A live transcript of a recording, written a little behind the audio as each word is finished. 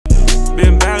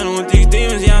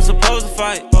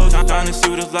fight. Trying to see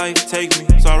where this life take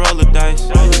me, so I roll the dice.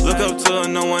 Look up to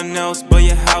no one else, but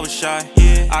yeah, I was shy.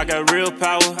 I got real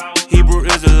power, Hebrew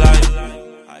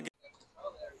Israelite.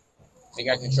 They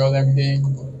got control of everything.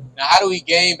 Now, how do we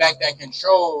gain back that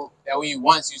control that we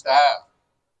once used to have?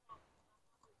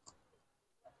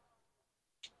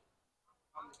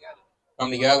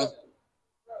 Come together.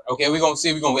 Okay, we're going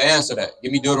to answer that.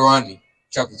 Give me Deuteronomy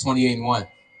chapter 28:1.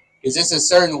 Is this a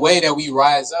certain way that we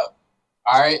rise up?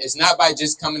 All right. It's not by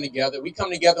just coming together. We come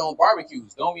together on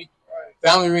barbecues, don't we?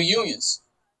 Family reunions.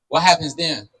 What happens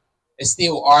then? It's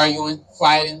still arguing,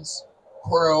 fightings,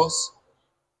 quarrels.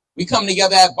 We come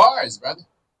together at bars, brother.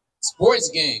 Sports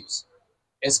games.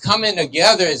 It's coming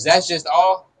together. Is that just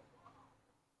all?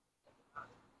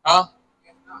 Huh?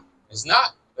 It's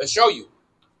not. Let's show you.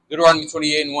 Deuteronomy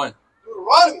 28:1.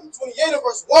 Deuteronomy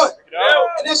 28:1.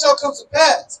 And it shall come to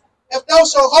pass, if thou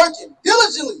shalt hearken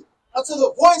diligently unto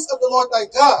the voice of the Lord thy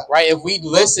God. Right, if we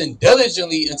listen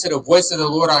diligently unto the voice of the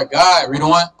Lord our God, read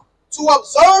on. To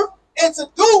observe and to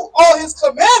do all his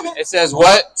commandments. It says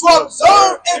what? To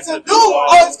observe and to do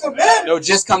all his commandments. No,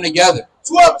 just come together.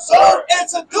 To observe and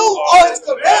to do all his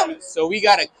commandments. So we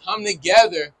got to come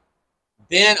together,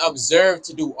 then observe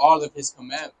to do all of his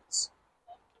commandments.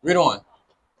 Read on.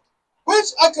 Which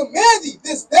I command thee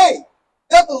this day,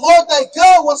 that the Lord thy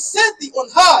God will set thee on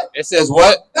high. It says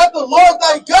what? That the Lord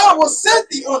thy God will set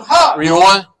thee on high. Read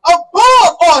on.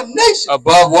 Above all nations.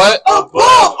 Above what?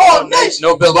 Above all nations.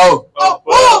 No, below. Above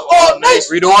all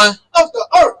nations. Read on. Of the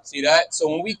earth. See that? So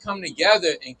when we come together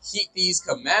and keep these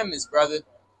commandments, brother,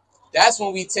 that's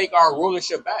when we take our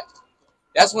rulership back.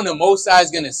 That's when the Most High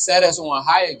is going to set us on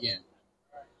high again.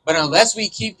 But unless we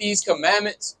keep these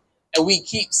commandments and we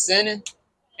keep sinning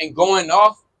and going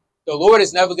off, the Lord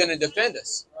is never going to defend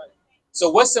us. So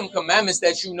what's some commandments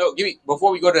that you know?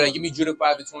 Before we go to that, give me Judah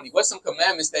 5:20. What's some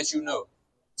commandments that you know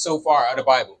so far out of the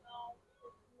Bible?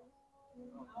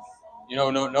 You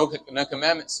know, no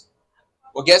commandments.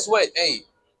 Well, guess what? Hey,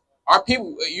 our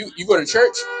people, you go to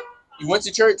church. You went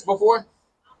to church before?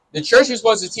 The church is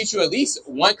supposed to teach you at least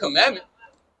one commandment.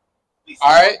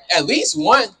 All right? At least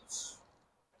one.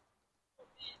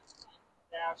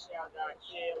 Thou shalt not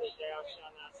kill, and thou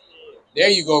shalt not steal. There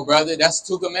you go, brother. That's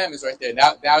 2 commandments right there.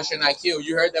 Thou shalt not kill.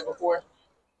 You heard that before?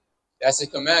 That's a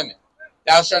commandment.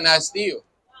 Thou shalt not steal.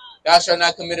 Thou shalt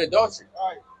not commit adultery.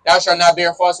 Right. Thou shalt not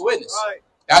bear false witness. Right.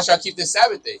 Thou shalt keep the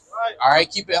Sabbath day. Right. All right?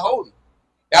 Keep it holy.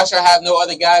 Thou shalt have no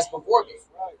other gods before me.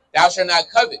 Right. Thou shalt not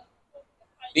covet.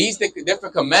 These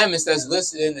different commandments that's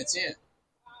listed in the 10.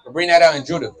 We'll bring that out in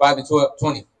Judah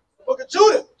 5:20. Book of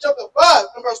Judah, chapter 5,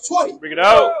 and verse 20. Bring it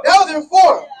out. Now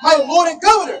therefore, my Lord and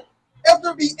Governor, if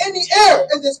there be any error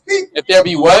in this people. If there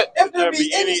be what? If there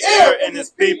be any error in this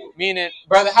people. Meaning,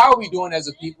 brother, how are we doing as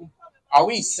a people? Are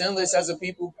we sinless as a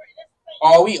people?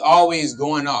 Or are we always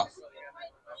going off?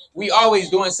 We always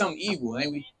doing something evil,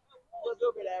 ain't we? A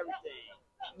little bit of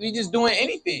everything. We just doing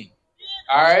anything.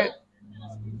 All right?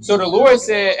 So the Lord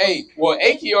said, hey, well,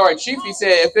 AKR Chief, he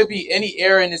said, if there be any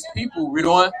error in this people, read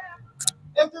on.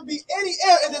 If there be any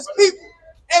error in this people,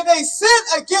 and they sin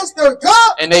against their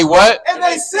God. And they what? And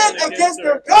they sin against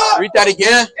their God. Read that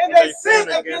again. And they sin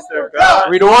against their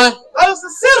God. Read on. Let us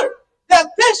consider that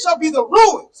this shall be the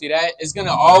ruin. See that? It's going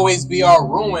to always be our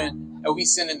ruin if we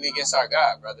sinning against our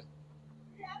God, brother.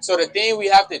 So the thing we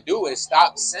have to do is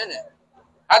stop sinning.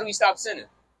 How do we stop sinning?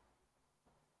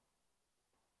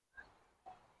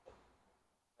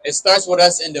 It starts with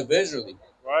us individually.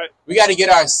 Right. We got to get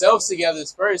ourselves together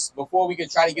first before we can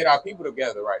try to get our people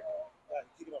together, right?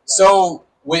 So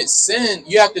with sin,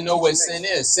 you have to know what sin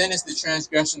is. Sin is the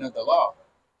transgression of the law.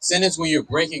 Sin is when you're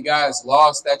breaking God's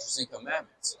laws, statutes, and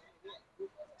commandments.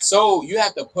 So you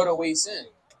have to put away sin.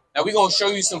 Now we're going to show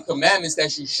you some commandments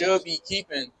that you should be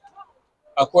keeping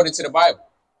according to the Bible.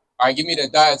 All right, give me the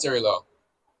dietary law.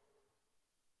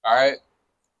 All right.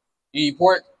 You eat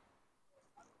pork?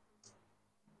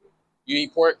 You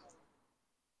eat pork?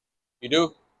 You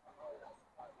do?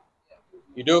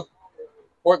 You do?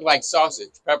 Pork like sausage,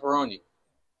 pepperoni.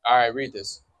 All right, read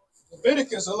this.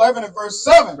 Leviticus 11 and verse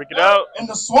 7. Bring it out. And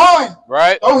the swine,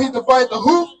 Right? though he divide the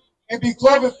hoof and be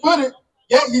cloven-footed,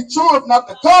 yet he cheweth not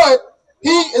the cud, he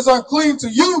is unclean to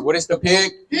you. What is the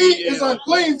pig? He is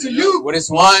unclean to you. What is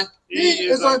swine? He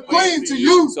is unclean to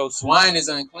you. So swine is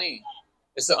unclean.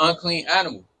 It's an unclean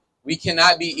animal. We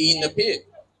cannot be eating the pig.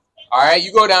 All right,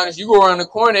 you go around the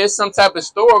corner, there's some type of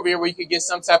store over here where you could get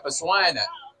some type of swine at.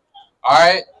 All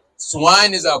right?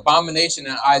 Swine is an abomination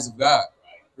in the eyes of God.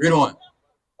 Read on.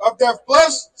 Of their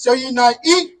flesh shall you not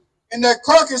eat, and their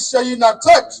carcass shall you not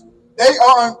touch. They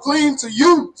are unclean to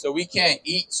you. So we can't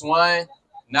eat swine,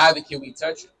 neither can we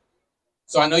touch it.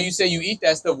 So I know you say you eat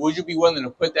that stuff. Would you be willing to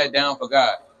put that down for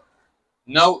God?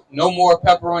 No, no more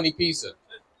pepperoni pizza.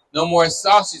 No more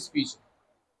sausage pizza.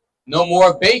 No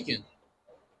more bacon.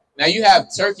 Now you have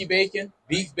turkey bacon,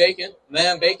 beef bacon,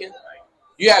 lamb bacon.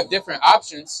 You have different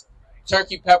options.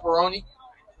 Turkey pepperoni.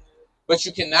 But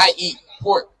you cannot eat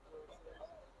pork.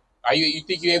 You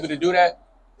think you're able to do that?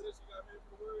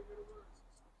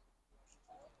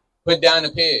 Put down the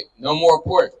pig. No more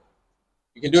pork.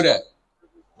 You can do that.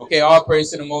 Okay, all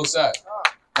praise to the Most High.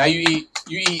 Now you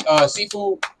eat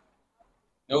seafood?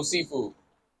 No seafood. All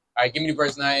right, give me the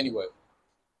verse 9 anyway.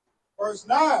 Verse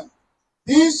 9.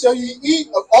 These shall ye eat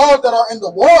of all that are in the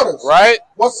waters. Right.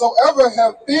 Whatsoever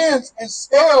have fins and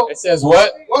scales. It says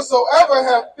what? Whatsoever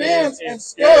have fins and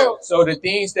scales. So the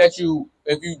things that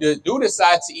if you do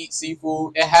decide to eat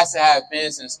seafood, it has to have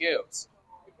fins and scales.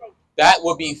 That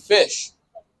would be fish.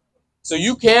 So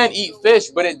you can eat fish,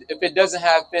 but if it doesn't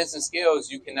have fins and scales,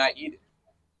 you cannot eat it.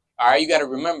 All right, you got to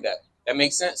remember that. That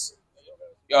makes sense.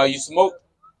 You smoke?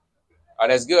 Oh,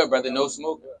 that's good, brother. No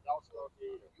smoke.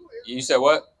 You said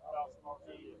what?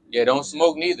 Yeah, don't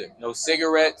smoke neither. No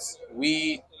cigarettes,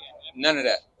 weed, none of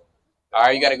that. All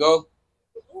right, you got to go.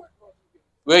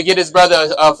 We'll get this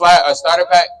brother a starter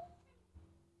pack.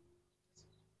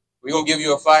 We're going to give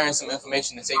you a flyer and some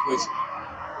information to take with you.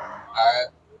 All right.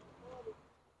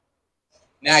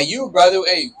 Now you, brother,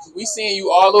 hey, we seeing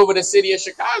you all over the city of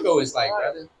Chicago, it's like,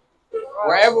 brother.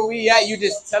 Wherever we at, you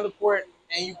just teleport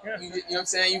and you know what I'm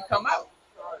saying, you come out.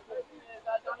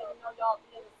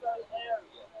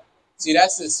 See,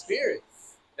 that's the Spirit.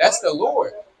 That's the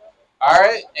Lord. All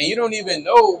right? And you don't even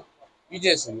know. You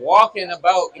just walking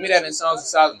about. Give me that in Songs of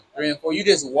Solomon 3 and 4. You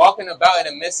just walking about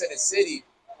in the midst of the city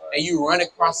and you run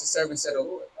across the servants of the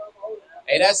Lord.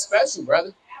 Hey, that's special,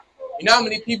 brother. You know how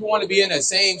many people want to be in the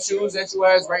same shoes that you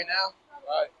has right now?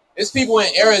 There's people in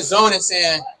Arizona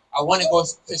saying, I want to go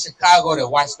to Chicago to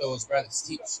watch those brothers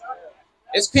teach.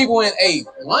 There's people in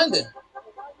London,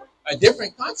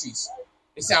 different countries.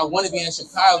 They say, I want to be in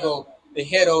Chicago to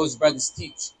hear those brothers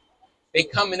teach. They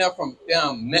coming up from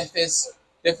Memphis,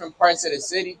 different parts of the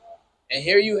city. And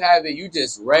here you have it. You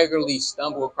just regularly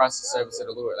stumble across the service of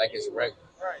the Lord like it's regular.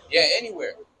 Yeah,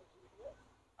 anywhere.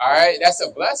 All right, that's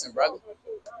a blessing, brother.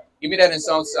 Give me that in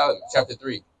Songs of Solomon, chapter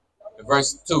 3,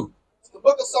 verse 2. It's the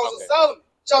book of Songs of Solomon,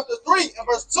 chapter 3 and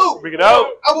verse 2. Bring it out.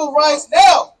 I will rise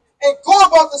now and go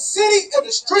about the city and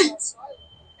the streets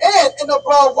and in the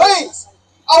broad ways.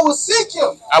 I will seek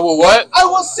him. I will what? I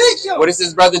will seek him. What is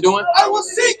this brother doing? I will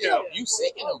seek him. You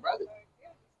seeking him, brother.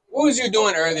 What was you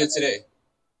doing earlier today?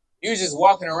 You was just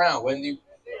walking around, wasn't you?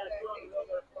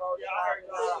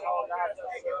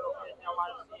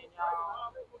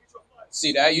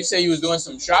 See that? You say you was doing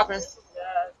some shopping?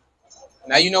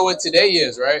 Now you know what today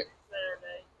is, right?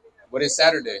 What is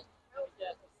Saturday?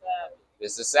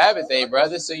 It's the Sabbath day,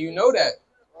 brother, so you know that.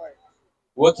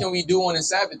 What can we do on a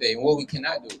Sabbath day and what we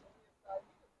cannot do?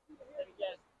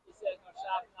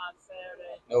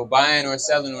 No buying or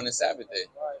selling on a Sabbath day.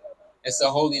 It's a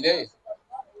holy day.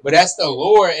 But that's the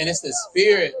Lord and it's the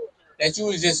Spirit that you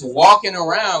was just walking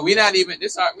around. We're not even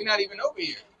over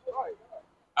here.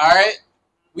 All right?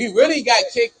 We really got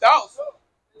kicked off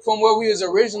from where we was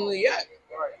originally at.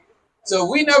 So if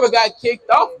we never got kicked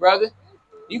off, brother,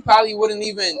 you probably wouldn't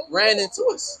even ran into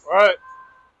us. Right.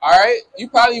 All right? You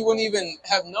probably wouldn't even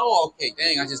have known, okay,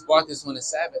 dang, I just bought this on a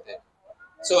Sabbath day.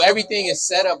 So everything is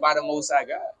set up by the Most High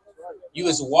God. You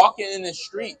was walking in the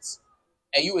streets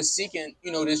and you was seeking,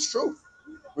 this truth.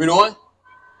 Read on.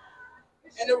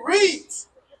 And it reads,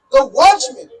 the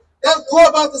watchman that go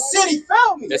about the city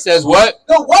found me. It says what?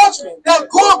 The watchman that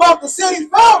go about the city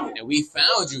found me. And we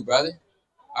found you, brother.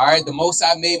 All right, the Most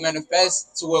High made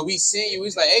manifest to where we seen you.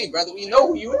 He's like, hey, brother, we know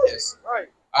who you is. Right.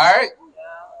 All right.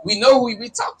 We know who we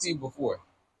talked to you before.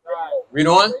 Read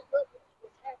on.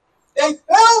 They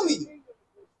found me.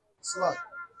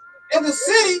 In the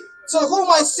city to whom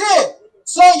I said,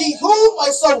 saw ye whom my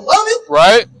soul loveth?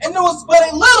 Right. And there was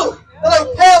but a little that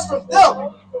I passed from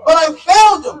them. But I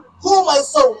found them whom my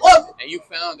soul loveth. And you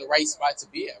found the right spot to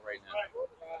be at right now.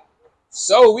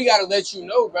 So we got to let you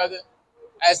know, brother,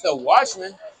 as the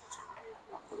watchman,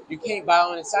 you can't buy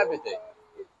on a Sabbath day.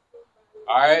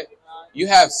 All right? You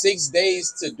have 6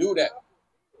 days to do that.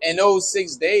 And those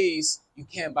 6 days, you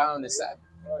can't buy on the Sabbath.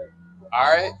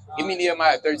 All right? Give me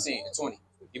Nehemiah 13 and 20.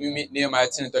 Give me Nehemiah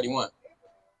 10 and 31.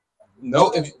 No,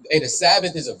 the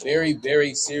Sabbath is a very,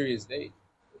 very serious day.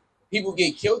 People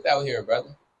get killed out here,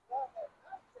 brother.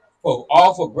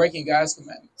 All for breaking God's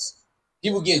commandments.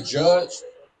 People get judged.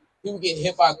 People get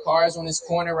hit by cars on this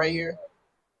corner right here.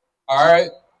 All right?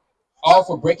 All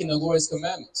for breaking the Lord's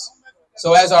commandments.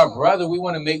 So as our brother, we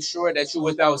want to make sure that you're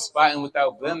without spot and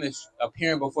without blemish,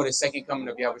 appearing before the second coming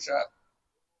of Yahushua.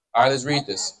 All right, let's read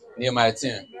this. Nehemiah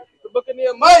 10. The book of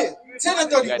Nehemiah 10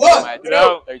 and 31. Nehemiah 10,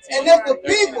 13. And if the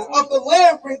people of the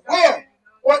land bring ware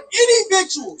or any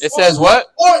victuals. It says what?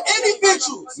 Or any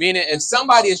victuals. Meaning if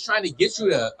somebody is trying to get you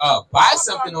to buy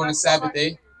something on the Sabbath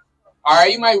day, all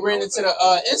right, you might run into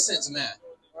the incense man.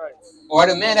 Or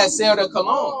the man that sell the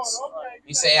colognes.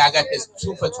 You say, I got this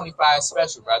 2 for 25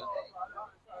 special, brother.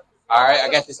 All right, I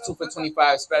got this 2 for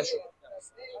 25 special.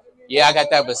 Yeah, I got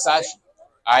that Versace.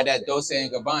 All right, that Dolce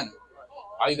 & Gabbana.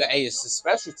 All you got, hey, it's a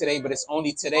special today, but it's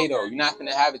only today, though. You're not going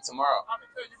to have it tomorrow.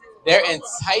 They're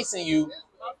enticing you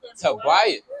to buy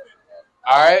it.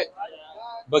 All right?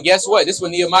 But guess what? This is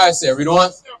what Nehemiah said. Read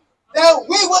on. That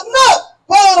we would not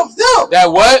buy it of them.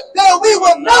 That what? That we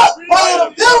would not buy it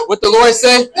of them. What the Lord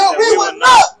say? That we would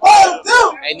not buy it of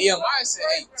them. And Nehemiah said,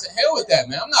 hey, to hell with that,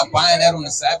 man. I'm not buying that on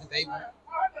the Sabbath day, man.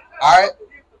 All right?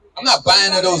 I'm not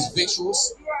buying those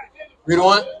victuals. Read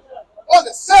on. On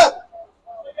the Sabbath,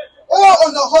 or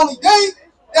on the holy day,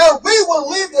 that we will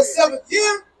leave the seventh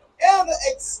year and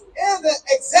the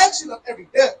exaction of every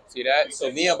day. See that?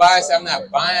 So Nehemiah said, I'm not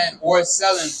buying or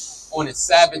selling on the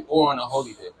Sabbath or on a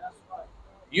holy day.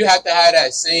 You have to have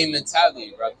that same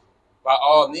mentality, brother, by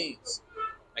all means.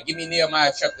 Now give me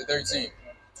Nehemiah chapter 13,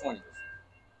 20.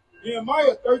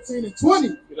 Nehemiah 13 and 20.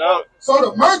 So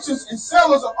the merchants and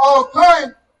sellers of all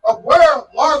kinds of ware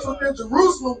lodged within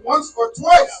Jerusalem once or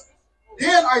twice.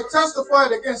 Then I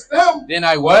testified against them. Then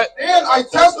I what? Then I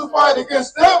testified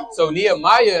against them. So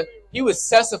Nehemiah, he was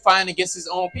testifying against his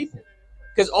own people.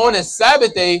 Because on the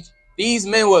Sabbath day, these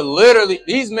men would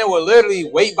literally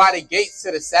wait by the gates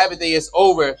till the Sabbath day is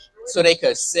over so they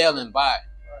could sell and buy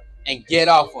and get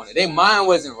off on it. Their mind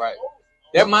wasn't right.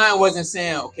 Their mind wasn't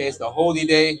saying, okay, it's the holy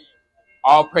day.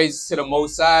 All praises to the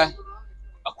Most High.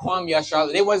 Akwam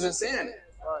Yashar. They wasn't saying it.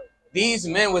 These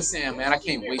men were saying, man, I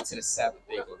can't wait till the Sabbath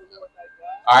day goes down.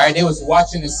 All right, they was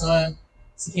watching the sun.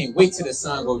 So can't wait till the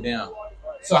sun go down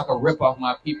so I can rip off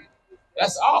my people.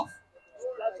 That's off.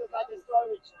 That's just like the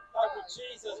story with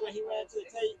Jesus when he went into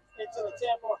the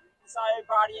temple. He saw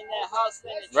everybody in there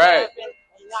hustling and trapping.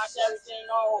 He knocked everything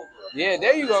over. Yeah,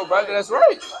 there you go, brother. That's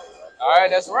right. All right,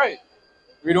 that's right.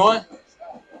 Read on.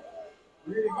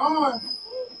 Reading on.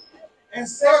 And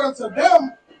said unto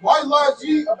them, why lodge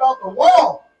ye about the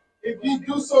wall? If ye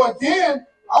do so again,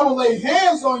 I will lay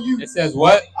hands on you. It says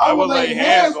what? I will lay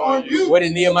hands on you. What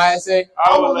did Nehemiah say?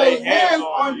 I will lay hands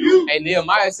on you. Hey,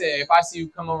 Nehemiah said, if I see you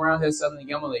come around here selling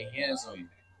again, I'm going to lay hands on you.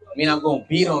 I mean, I'm going to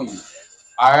beat on you.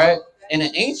 All right? And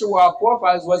the ancient world, our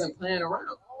forefathers wasn't playing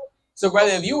around. So,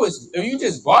 brother, if you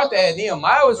just bought that and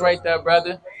Nehemiah was right there,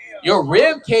 brother, your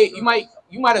rib cage, your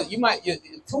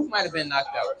tooth might have been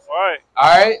knocked out. Right.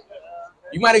 All right?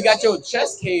 You might have got your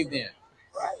chest caved in.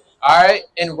 All right?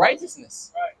 In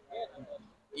righteousness.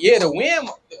 Yeah, the wind,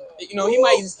 he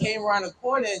might just came around the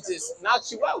corner and just knocked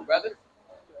you out, brother.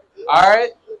 All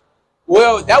right?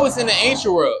 Well, that was in the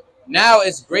ancient world. Now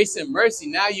it's grace and mercy.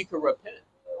 Now you can repent.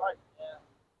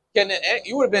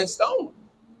 You would have been stoned.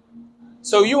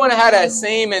 So you want to have that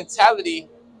same mentality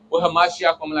with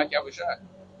Hamashiach like Yahushua.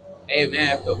 Hey,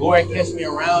 man, if the Lord catch me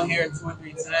around here 2 or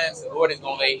 3 times, the Lord is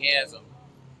going to lay hands on me.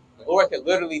 The Lord could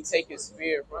literally take his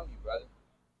spirit from you, brother.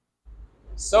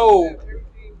 So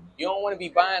you don't want to be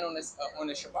buying on this on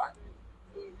the Shabbat.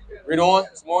 Read on.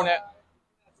 It's more than that.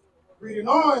 Reading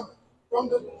on. From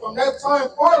that time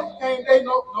forth came they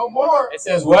no more. It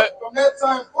says what? From that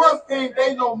time forth came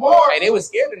they no more. Hey, they were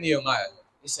scared of Nehemiah.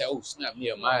 They said, "Oh snap,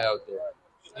 Nehemiah out there."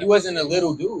 He wasn't a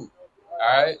little dude.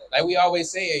 All right, like we always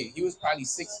say, hey, he was probably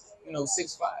 6'5",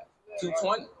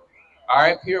 220. All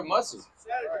right, pure muscle.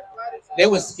 They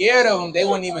were scared of him. They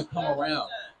wouldn't even come around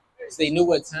because they knew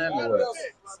what time it was.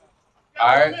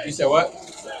 All right, you said what?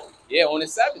 Yeah, on the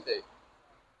Sabbath day.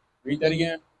 Read that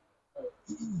again.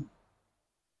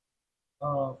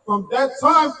 From that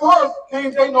time forth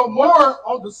came they no more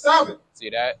on the Sabbath. See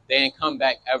that? They ain't come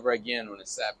back ever again on the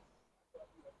Sabbath.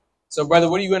 So, brother,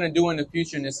 what are you going to do in the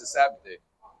future in this Sabbath day?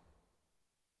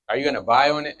 Are you going to buy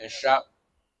on it and shop?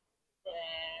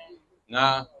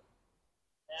 Nah. I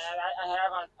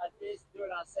did do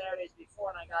it on Saturdays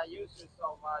before, and I got used to it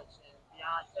so much. And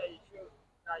beyond tell you the truth,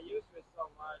 I got used to it so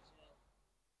much. And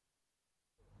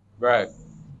Right.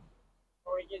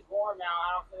 when it gets warm out,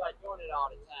 I don't feel like doing it all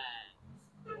the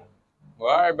time.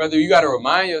 Well, all right, brother, you got to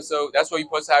remind yourself. That's why you're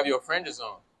supposed to have your fringes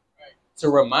on. Right. To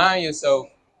remind yourself,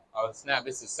 oh, snap,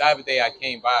 this is Sabbath day, I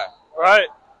came by. Right.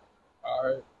 All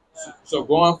right. So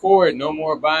going forward, no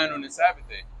more buying on the Sabbath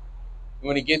day. You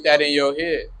want to get that in your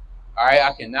head. All right,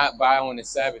 I cannot buy on the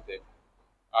Sabbath day.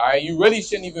 All right, you really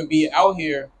shouldn't even be out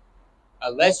here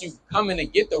unless you come in to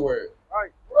get the word.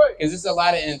 Right. Because there's a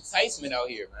lot of enticement out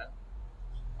here, man.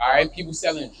 All right, people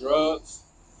selling drugs,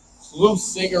 loose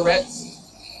cigarettes.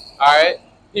 All right,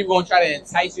 people gonna try to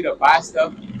entice you to buy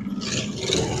stuff.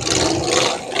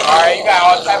 All right, you got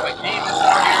all type of demons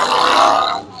out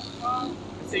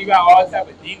here. So you got all type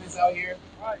of demons out here.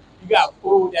 Right. You got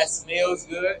food that smells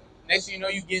good. Next thing you know,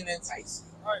 you getting enticed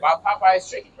by Popeye's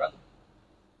chicken, brother.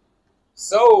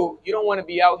 So you don't want to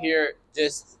be out here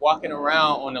just walking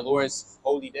around on the Lord's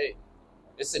holy day.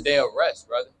 It's a day of rest,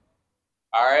 brother.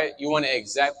 All right? You want to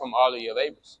exact from all of your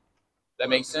labors. That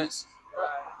makes sense?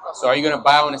 So are you going to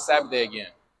buy on the Sabbath day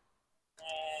again?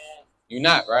 You're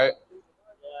not, right?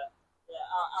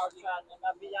 I'll try.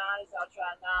 I'll be honest. I'll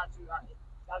try not to.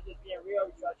 I'm just being real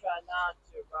with you. I'll try not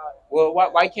to. Well,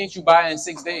 why can't you buy in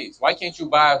 6 days? Why can't you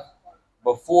buy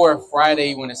before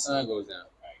Friday when the sun goes down?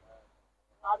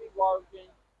 I'll be working.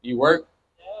 You work?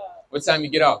 Yeah. What time you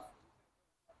get off?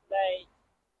 Late.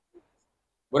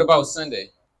 What about Sunday?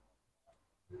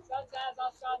 Sometimes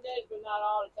on Sundays, but not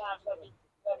all the time. So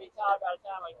I'll be tired by the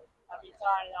time I'll be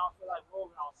tired and I don't feel like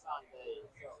moving on Sundays.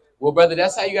 So. Well, brother,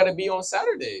 that's how you got to be on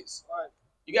Saturdays. Right.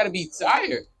 You got to be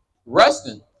tired,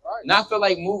 resting, Right. not feel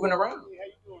like moving around. Hey, how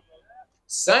you doing, man?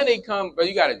 Sunday come, but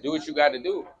you got to do what you got to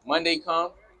do. Monday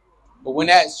come, but when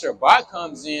that Shabbat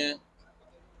comes in,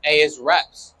 hey, it's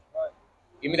wraps. Right.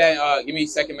 Give me that. Give me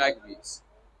 2 Maccabees.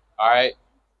 All right,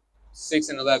 6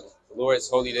 and 11. The Lord's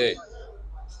holy day.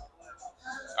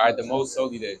 All right, the most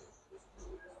holy day.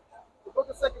 The book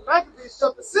of 2 Maccabees,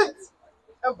 chapter 6,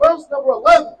 and verse number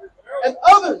 11. And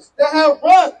others that have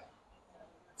run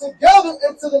together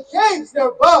into the caves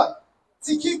thereby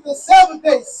to keep the Sabbath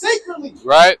day secretly,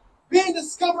 Right. being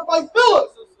discovered by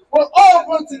Philip, were all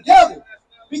run together,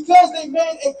 because they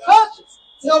made a conscience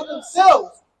to help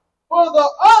themselves for the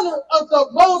honor of the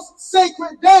most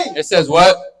sacred day. It says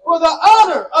what? For the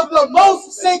honor of the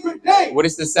most sacred day. What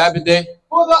is the Sabbath day?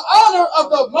 For the honor of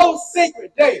the most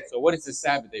sacred day. So what is the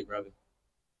Sabbath day, brother?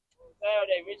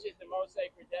 Saturday, which is the most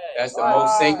sacred day. That's the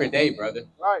most sacred day, brother.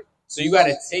 Right. So you got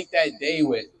to take that day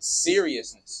with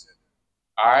seriousness.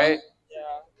 All right?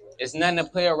 Yeah. It's nothing to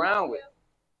play around with.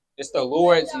 It's the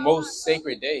Lord's most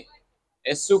sacred day.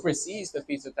 It supersedes the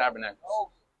Feast of Tabernacles.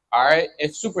 All right?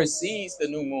 It supersedes the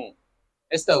new moon.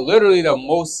 It's literally the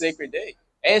most sacred day.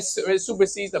 It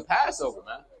supersedes the Passover,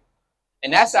 man.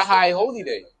 And that's a high holy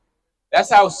day. That's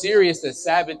how serious the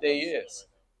Sabbath day is.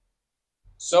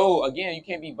 So, again, you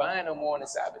can't be buying no more on the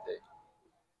Sabbath day.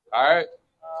 All right?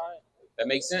 All right. That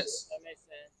makes sense? That makes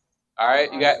sense. All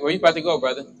right? Where you about to go,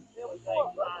 brother?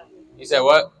 You said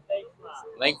what?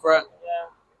 Lakefront?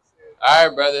 Yeah. All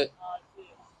right, brother.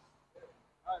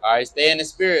 All right, stay in the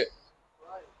spirit.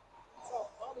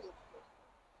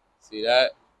 See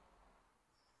that?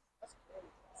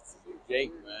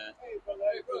 Jake, man.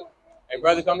 Hey,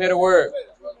 brother, come hear the word.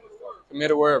 Come hear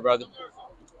the word, brother.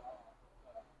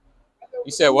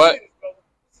 You said what?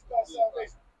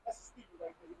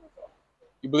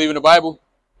 You believe in the Bible?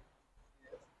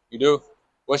 You do?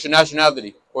 What's your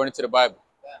nationality according to the Bible?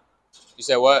 You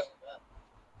said what?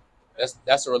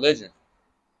 That's a religion.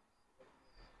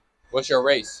 What's your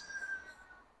race?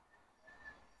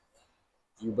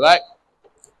 You black?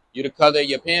 You the color of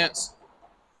your pants?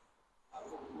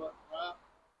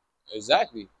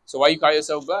 Exactly. So why you call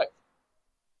yourself black?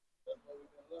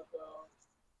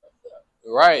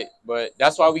 Right, but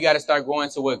that's why we got to start going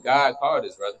to what God called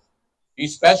us, brother. You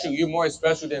special. You're more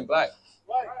special than black.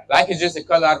 Black is just a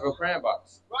color out of a crayon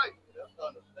box. Right.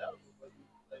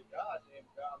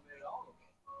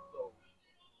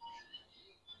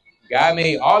 God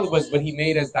made all of us, but he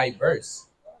made us diverse.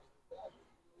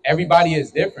 Everybody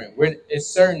is different. It's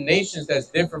certain nations that's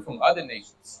different from other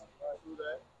nations.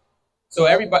 So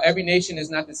every nation is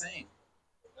not the same.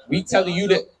 You telling you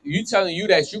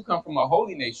that you come from a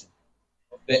holy nation.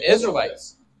 The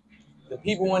Israelites, the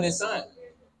people in his son.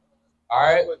 All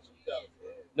right?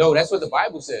 No, that's what the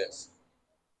Bible says.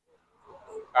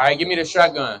 All right, give me the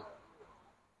shotgun.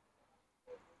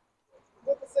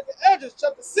 Book of 2 Esdras,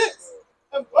 chapter 6,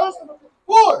 and verse number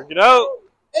 54. Get out.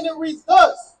 And it reads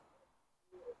thus.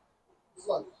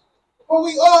 For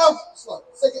we all have,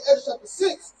 2 Esdras, chapter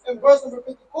 6, and verse number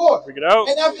 54. Bring it out.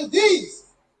 And after these,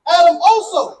 Adam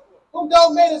also, whom thou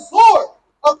madest Lord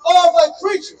of all thy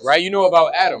creatures. Right, you know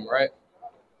about Adam, right?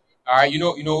 All right, you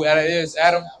know who Adam is?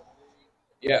 Adam?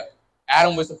 Yeah.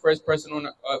 Adam was the first person on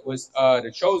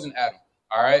the chosen Adam.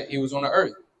 All right, he was on the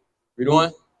earth. Read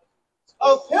on.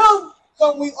 Of him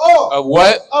come we all. Of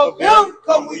what? Of him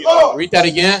come we all. Read that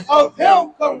again. Of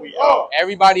him come we all.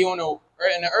 Everybody in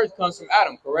the earth comes from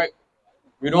Adam, correct?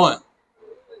 Read on.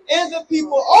 And the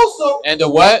people also. And the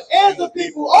what? And the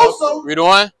people also. Read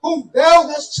on. Whom thou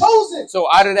hast chosen.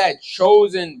 So out of that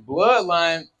chosen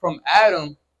bloodline from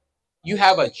Adam, you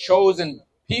have a chosen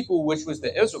people, which was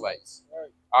the Israelites.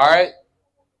 All right.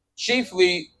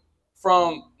 Chiefly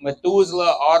from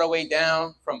Methuselah all the way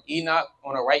down, from Enoch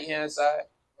on the right-hand side.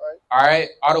 All right.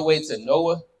 All the way to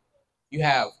Noah. You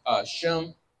have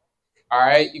Shem. All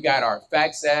right. You got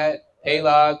Arphaxad,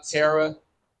 Peleg, Terah.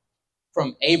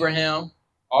 From Abraham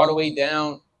all the way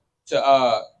down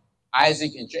to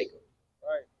Isaac and Jacob.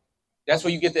 Right. That's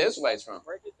where you get the Israelites from.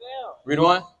 Break it down. Read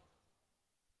on.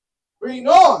 Read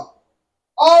on.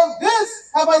 All this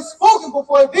have I spoken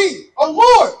before thee, O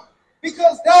Lord,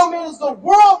 because thou madest the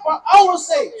world for our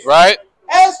sake. Right.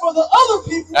 As for the other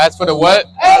people. As for the what?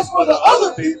 As for the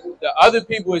other people. The other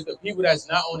people is the people that's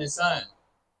not on his sign.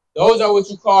 Those are what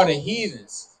you call the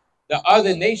heathens, the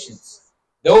other nations.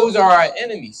 Those are our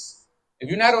enemies. If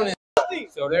you're not on his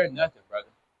sign, so they're nothing, brother.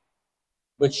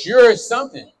 But you're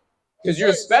something because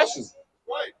you're special.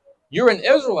 Right. You're an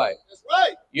Israelite. That's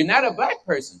right. You're not a black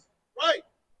person. Right.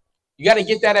 You got to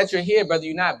get that at your head, brother.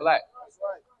 You're not black. That's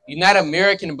right. You're not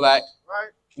American black.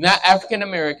 Right. You're not African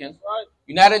American. Right.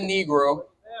 You're not a Negro.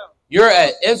 Yeah. You're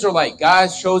an Israelite,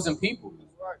 God's chosen people.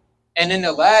 Right. And in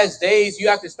the last days, you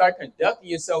have to start conducting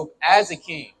yourself as a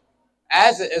king,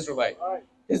 as an Israelite. Right.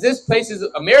 Because this place is,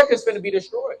 America's going to be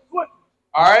destroyed.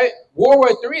 All right? World War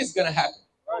III is going to happen.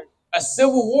 Right. A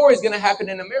civil war is going to happen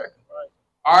in America. Right.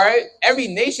 All right? Every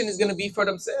nation is going to be for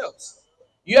themselves.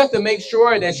 You have to make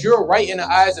sure that you're right in the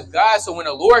eyes of God so when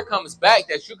the Lord comes back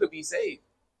that you could be saved.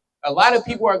 A lot of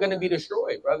people are going to be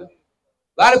destroyed, brother.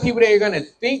 A lot of people that are going to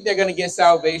think they're going to get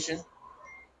salvation,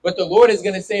 but the Lord is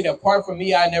going to say, "Depart from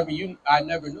me, I never knew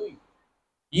you.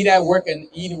 Ye that work and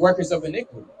ye the workers of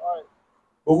iniquity." Right.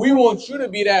 But we want you to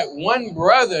be that one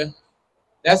brother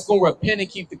that's going to repent and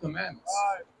keep the commandments.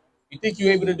 Right. You think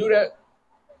you're able to do that?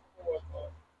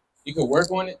 You could work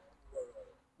on it?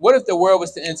 What if the world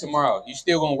was to end tomorrow? You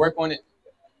still going to work on it?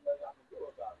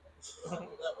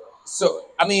 So,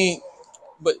 I mean,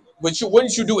 but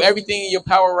wouldn't you do everything in your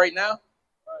power right now?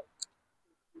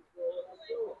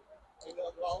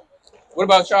 What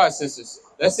about y'all, sisters?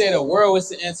 Let's say the world was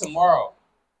to end tomorrow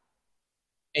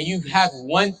and you have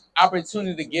one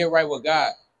opportunity to get right with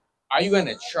God. Are you going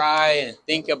to try and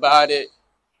think about it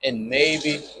and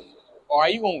maybe? Or are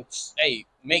you going to,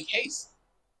 make haste?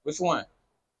 Which one?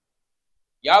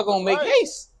 Y'all going to make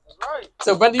haste. That's right.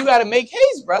 So, brother, you got to make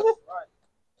haste, brother. Right.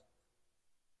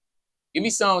 Give me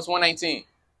Psalms 119.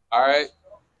 All right?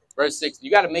 Verse 6.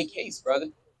 You got to make haste, brother.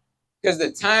 Because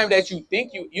the time that you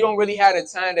think you don't really have the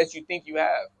time that you think you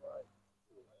have.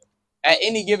 At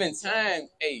any given time,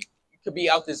 you could be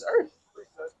out this earth.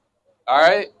 All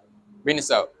right? Bring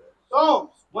this out. Psalms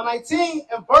 119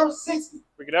 and verse 60.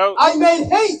 Bring it out. I made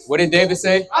haste. What did David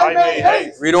say? I made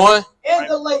haste. Read on. And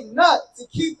delay not to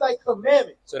keep thy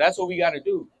commandments. So that's what we got to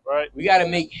do. Right. We got to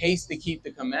make haste to keep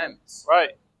the commandments.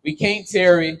 Right. We can't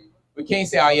tarry. We can't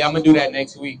say, "Oh, yeah, I'm going to do that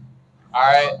next week." All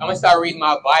right? I'm going to start reading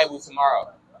my Bible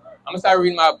tomorrow. I'm going to start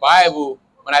reading my Bible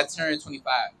when I turn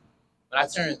 25. When I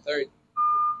turn 30.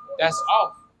 That's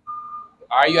off.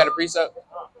 All right, you got a precept?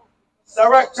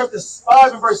 Sirach chapter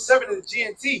 5 and verse 7 of the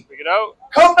GNT. Bring it out.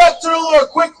 Come back to the Lord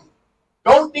quickly.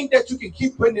 Don't think that you can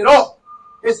keep putting it off.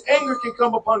 His anger can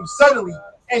come upon you suddenly,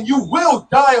 and you will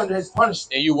die under his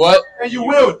punishment. And you what? And you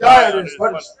will die under his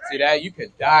punishment. See that? You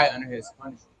could die under his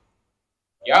punishment.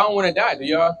 Y'all don't want to die, do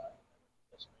y'all?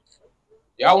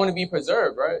 Y'all want to be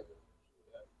preserved, right?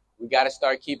 We got to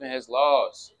start keeping his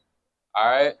laws. All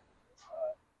right?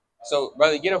 So,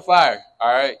 brother, get a flyer,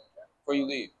 all right, before you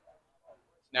leave.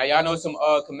 Now, y'all know some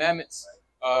commandments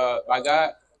by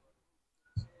God?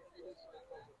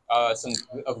 Some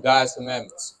of God's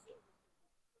commandments.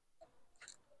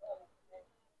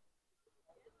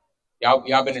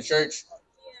 Y'all been to church?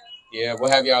 Yeah,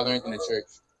 what have y'all learned in the church?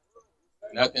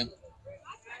 Nothing.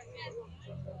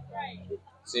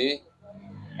 See?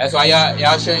 That's why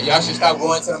y'all should stop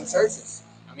going to them churches.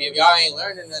 I mean, if y'all ain't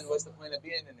learning, then what's the point of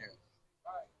being in there?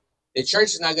 The church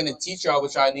is not going to teach y'all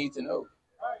what y'all need to know.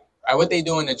 All right, what they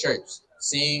do in the church?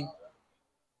 Sing,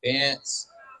 dance.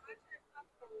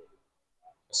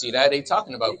 See that? They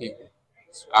talking about people.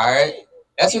 All right?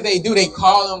 That's what they do. They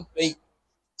call them,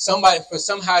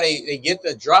 somehow they get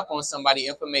the drop on somebody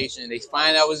information. They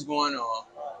find out what's going on.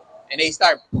 And they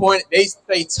start pointing,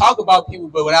 they talk about people,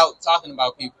 but without talking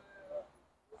about people.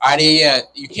 All right, yeah,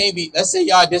 you can't be, let's say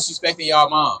y'all disrespecting y'all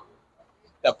mom.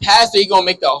 The pastor, he going to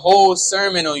make the whole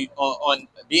sermon on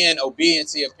being obedient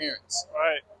to your parents.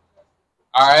 Right.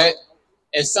 All right?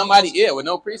 If somebody, with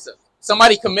no precept.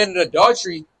 Somebody committed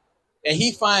adultery, and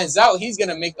he finds out, he's going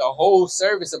to make the whole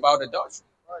service about adultery.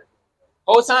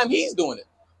 Whole time he's doing it.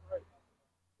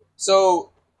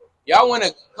 So y'all want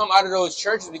to come out of those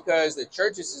churches because the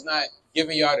churches is not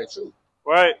giving y'all the truth.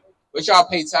 Right. But y'all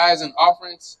pay tithes and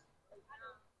offerings.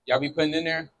 Y'all be putting in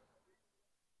there.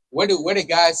 What did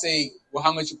God say? Well,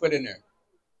 how much you put in there?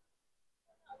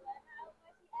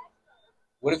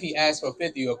 What if he asked for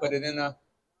 50 or put it in there?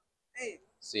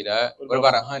 See that? What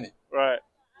about 100? Right.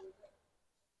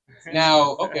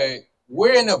 Now, okay,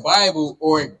 where in the Bible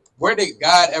or where did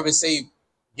God ever say,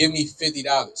 give me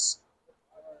 $50?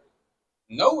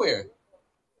 Nowhere.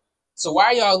 So why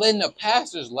are y'all letting the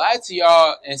pastors lie to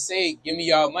y'all and say, give me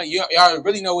y'all money? Y'all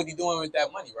really know what he's doing with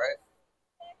that money, right?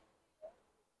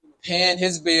 Paying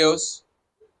his bills.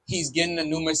 He's getting a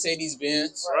new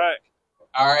Mercedes-Benz. Right.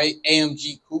 All right,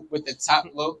 AMG coupe with the top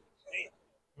low.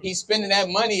 He's spending that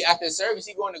money after service.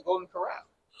 He going to Golden Corral.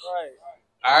 Right.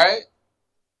 All right.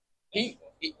 He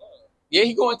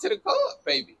going to the club,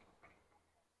 baby.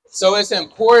 So it's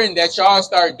important that y'all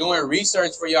start doing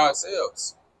research for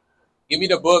yourselves. Give me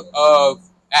the book of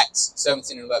Acts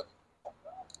 17 and 11.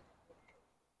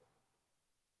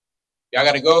 Y'all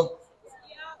got to go?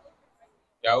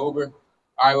 Y'all Uber?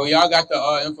 All right, well, y'all got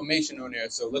the information on there,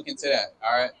 so look into that,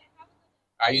 all right?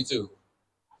 All right, you too.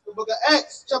 The book of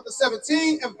Acts, chapter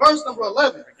 17, and verse number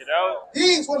 11. Check it out.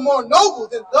 These were more noble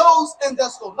than those in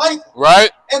Thessalonica,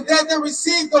 Right? and that they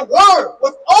received the word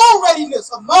with all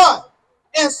readiness of mind,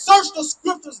 and searched the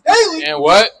scriptures daily. And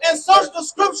what? And searched the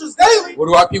scriptures daily. What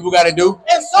do our people got to do?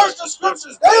 And searched the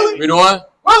scriptures daily. We doing?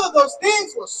 Whether those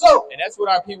things were so. And that's what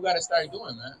our people got to start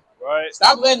doing, man. Right.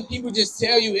 Stop letting people just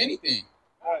tell you anything.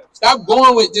 Right. Stop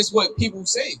going with just what people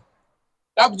say.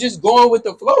 Stop just going with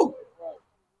the flow.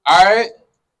 All right?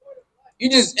 You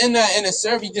just in the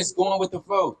service, you just going with the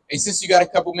flow. Hey, since you got a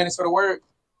couple minutes for the word,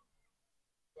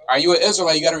 are you an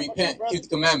Israelite? You got to repent, keep the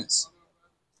commandments.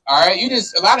 All right?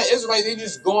 A lot of Israelites, they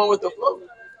just going with the flow.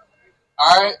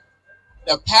 All right?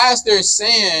 The pastor is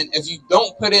saying if you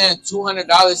don't put in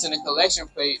 $200 in a collection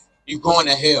plate, you're going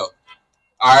to hell.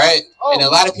 All right? And a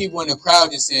lot of people in the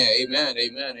crowd just saying, amen,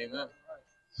 amen, amen.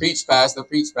 Preach, pastor,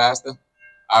 preach, pastor.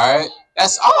 All right?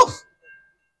 That's off.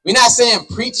 We're not saying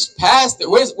preach, pastor.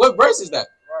 What verse is that?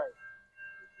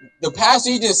 Right. The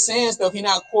pastor, he just saying stuff. He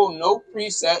not quoting no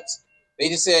precepts. They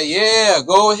just say, yeah,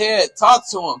 go ahead. Talk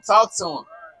to him. Talk to him.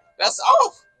 That's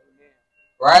off.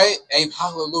 Right? Amen.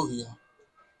 Hallelujah.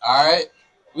 All right?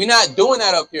 We're not doing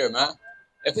that up here, man.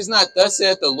 If it's not thus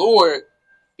saith the Lord,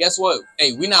 guess what?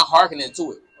 Hey, we're not hearkening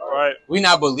to it. Right. We're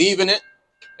not believing it.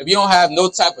 If you don't have no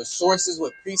type of sources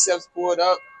with precepts pulled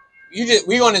up,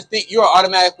 we're going to think you're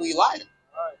automatically lying.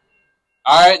 Right.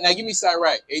 All right. Now give me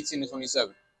Sirach 18 to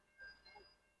 27.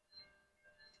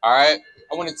 All right.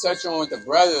 I want to touch on with the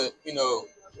brother,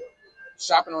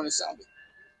 shopping on the Sabbath.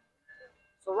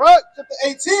 Sirach chapter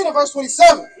 18 and verse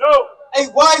 27. No. A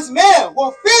wise man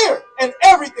will fear in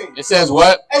everything. It says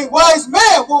what? A wise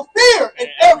man will fear in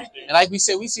everything. And like we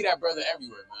said, we see that brother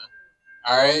everywhere, man.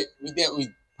 All right. We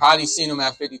probably seen him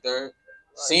at 53rd. Right.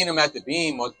 Seen him at the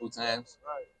Beam multiple times.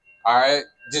 Right. All right.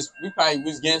 We probably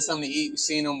was getting something to eat. We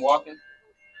seen him walking.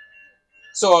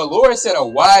 So our Lord said a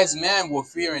wise man will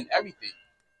fear in everything.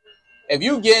 If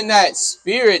you getting that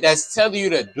spirit that's telling you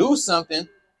to do something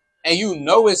and you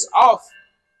know it's off,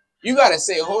 you got to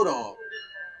say, hold on.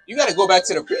 You got to go back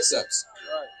to the precepts.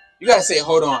 Right. You got to say,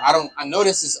 hold on. I know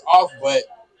this is off, but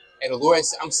hey, the Lord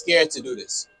said, I'm scared to do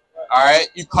this. All right.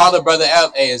 You call the brother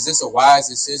out. Hey, is this a wise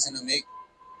decision to make?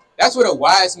 That's what a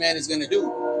wise man is going to do.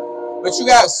 But you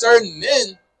got certain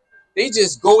men, they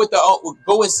just go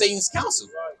with Satan's counsel.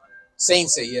 Right. Satan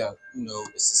say, yeah,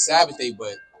 it's a Sabbath day,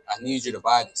 but I need you to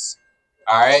buy this.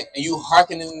 All right. And you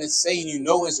hearkening to Satan, you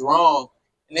know it's wrong.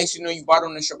 And next you know you bought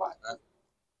on the Shabbat, man.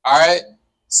 All right.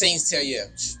 Saints tell you,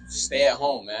 stay at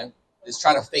home, man. Just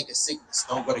try to fake a sickness.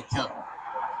 Don't go to camp.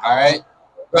 All right.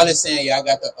 Brother saying, yeah, I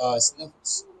got the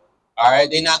sniffles. All right.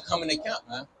 They not coming to camp,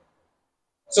 man.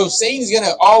 So Satan's going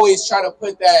to always try to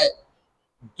put that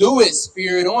do it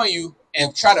spirit on you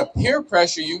and try to peer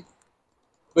pressure you.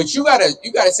 But you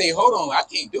gotta say, hold on, I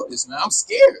can't do this, man. I'm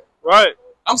scared. Right.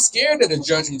 I'm scared of the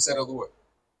judgments of the Lord.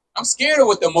 I'm scared of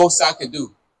what the most I could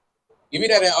do. Give me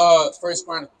that in 1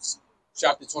 Chronicles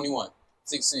chapter 21,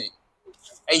 16.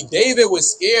 Hey, David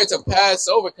was scared to pass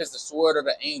over because the sword of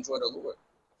the angel of the Lord.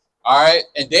 All right.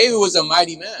 And David was a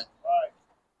mighty man. Right.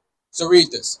 So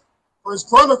read this. 1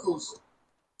 Chronicles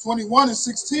 21 and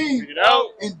 16.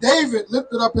 And David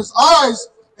lifted up his eyes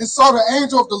and saw the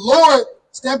angel of the Lord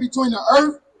stand between the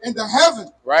earth and the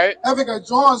heaven. Right. Having a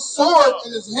drawn sword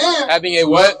in his hand. Having a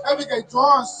what? Having a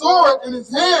drawn sword in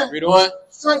his hand. Read on.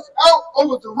 Stretched out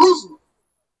over Jerusalem.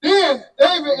 Then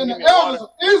David and the elders of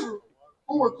Israel,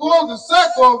 who were clothed in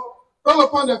sackcloth, fell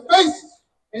upon their faces.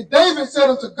 And David said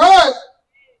unto God,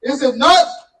 is it not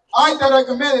I that I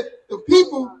commanded the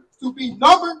people to be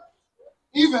numbered?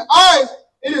 Even I,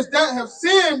 it is that have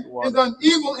sinned and done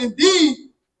evil indeed.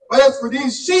 But as for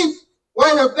these sheep,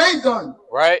 what have they done?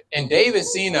 Right. And David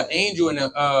seen an angel in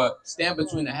stand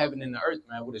between the heaven and the earth,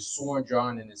 man, with a sword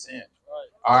drawn in his hand.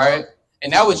 All right.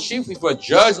 And that was chiefly for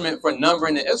judgment for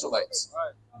numbering the Israelites.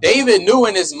 David knew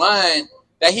in his mind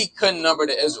that he couldn't number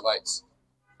the Israelites.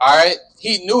 All right.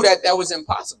 He knew that that was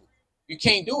impossible. You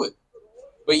can't do it.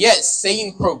 But yet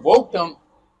Satan provoked him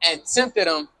and tempted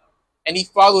him, and he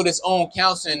followed his own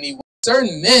counsel. And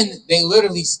certain men, they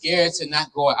literally scared to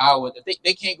not go an hour with it.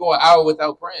 They can't go an hour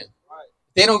without praying.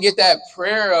 They don't get that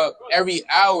prayer up every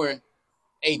hour.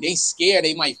 Hey, they scared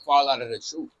they might fall out of the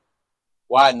truth.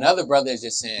 While another brother is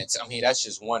just saying, I mean, that's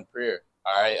just one prayer.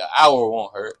 All right, an hour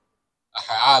won't hurt.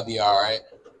 I'll be all right.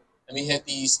 Let me hit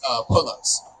these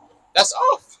pull-ups. That's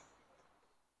off.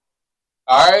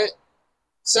 All right.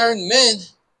 Certain men,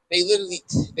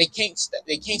 they can't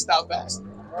stop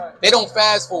fasting. They don't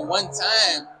fast for one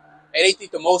time, and they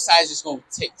think the Most High is just going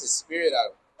to take the spirit out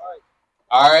of them.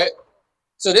 All right.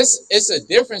 So it's a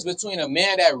difference between a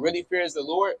man that really fears the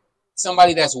Lord,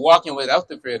 somebody that's walking without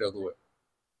the fear of the Lord.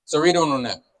 So read on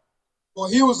that. For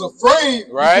he was afraid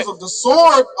because of the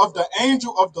sword of the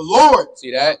angel of the Lord.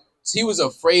 See that? So he was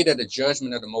afraid of the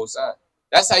judgment of the Most High.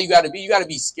 That's how you got to be. You got to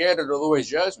be scared of the Lord's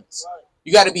judgments.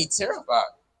 You got to be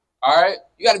terrified. All right?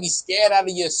 You got to be scared out of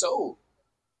your soul.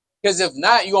 Because if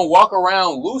not, you're going to walk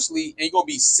around loosely and you're going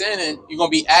to be sinning. You're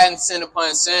going to be adding sin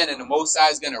upon sin, and the Most High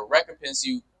is going to recompense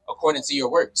you according to your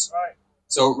works.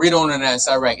 So read on in that,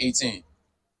 Sirach 18.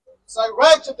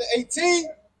 Sirach chapter 18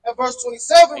 and verse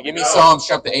 27. And give me Psalms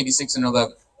chapter 86 and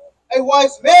 11. A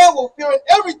wise man will fear in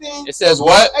everything. It says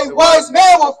what? A wise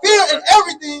man will fear in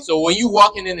everything. So when you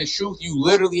walking in the truth, you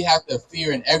literally have to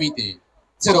fear in everything.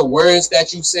 To the words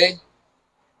that you say,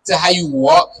 to how you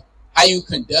walk, how you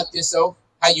conduct yourself,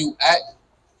 how you act.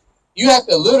 You have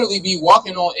to literally be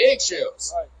walking on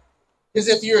eggshells. Because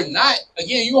if you're not,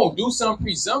 again, you're going to do something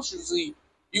presumptuously.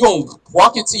 You're going to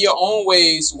walk into your own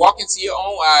ways, walk into your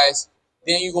own eyes,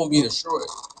 then you're going to be destroyed.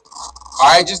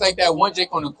 All right, just like that one Jake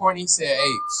on the corner, he said,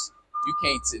 hey,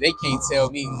 they can't tell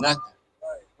me nothing.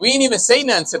 We ain't even say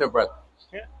nothing to the brother.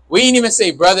 We ain't even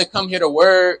say, brother, come hear the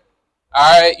word.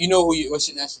 All right, you know what's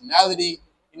your nationality?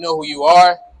 You know who you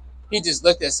are. He just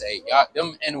looked and said, y'all,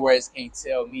 them N-words can't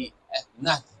tell me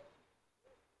nothing.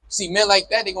 See, men like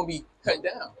that, they're going to be cut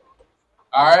down.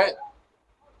 All right,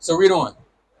 so read on.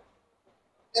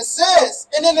 It says,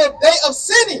 and in the day of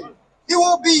sinning, he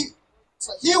will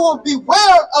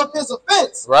beware of his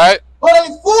offense. Right. But a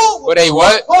fool. But a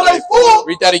what? But a fool.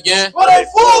 Read that again. But a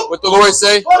fool. What the Lord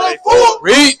say? But a fool.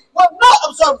 Read. Will not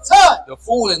observe time. The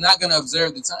fool is not going to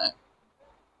observe the time.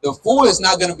 The fool is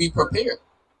not going to be prepared.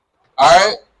 All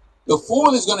right. The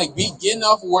fool is going to be getting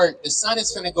off work. The sun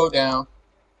is finna go down.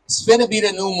 It's finna be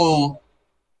the new moon.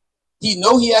 He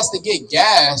know he has to get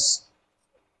gas,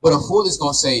 but a fool is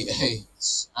going to say, hey,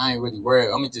 I ain't really worried.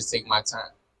 I'm going to just take my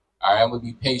time. All right, I'm going to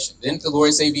be patient. Didn't the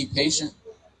Lord say be patient?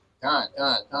 Come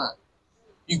on.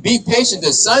 You be patient.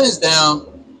 The sun is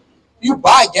down. You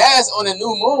buy gas on a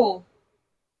new moon.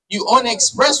 You on the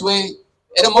expressway,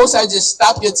 and the Most High just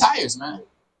stop your tires, man.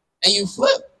 And you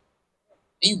flip.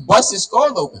 And you bust your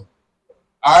skull open.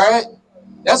 All right?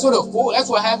 That's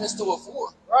what happens to a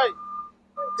fool. Right.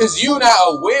 Because you're not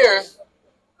aware,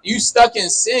 you stuck in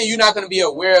sin, you're not going to be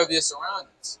aware of your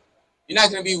surroundings. You're not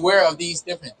going to be aware of these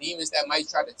different demons that might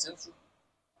try to tempt you.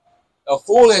 A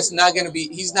fool is not going to be,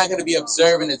 he's not going to be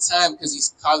observing the time because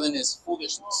he's calling this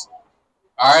foolishness.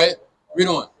 All right? Read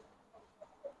on.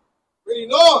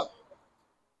 Reading on.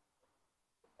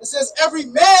 It says, every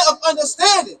man of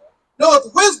understanding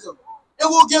knoweth wisdom, and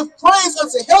will give praise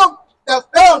unto him that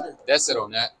found it. That's it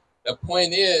on that. The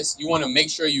point is, you want to make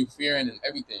sure you're fearing in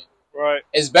everything. Right.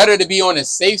 It's better to be on the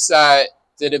safe side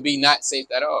than to be not safe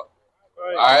at all.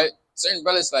 Right. All right? Certain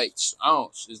brothers like,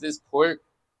 is this pork?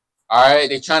 All right?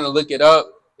 They're trying to look it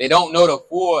up. They don't know the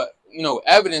full,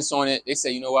 evidence on it. They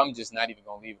say, you know what? I'm just not even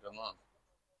going to leave it alone.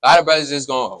 A lot of brothers just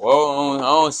going, well, I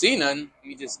don't see nothing. Let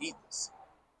me just eat this.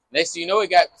 Next thing you know, it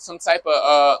got some type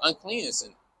of uncleanness in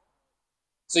it.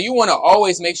 So you want to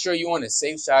always make sure you're on the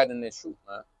safe side in the truth,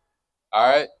 man. All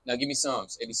right? Now give me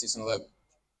Psalms 86 and 11.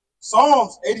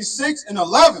 Psalms 86 and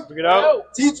 11. Bring it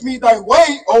out. Teach me thy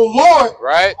way, O Lord.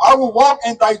 Right? I will walk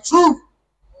in thy truth.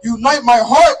 Unite my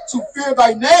heart to fear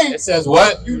thy name. It says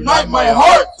what? Unite my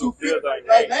heart to fear thy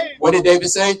name. What did David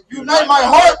say? Unite my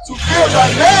heart to fear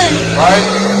thy name. Right?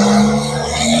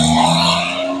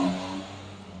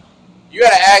 You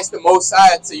got to ask the Most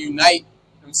High to unite,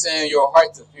 I'm saying, your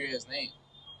heart to fear his name.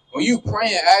 When you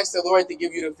praying, ask the Lord to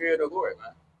give you the fear of the Lord,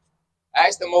 man.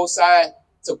 Ask the Most High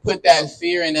to put that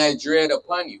fear and that dread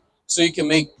upon you so you can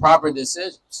make proper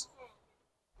decisions.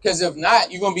 Because if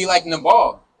not, you're going to be like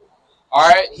Nabal. All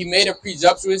right? He made a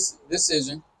presumptuous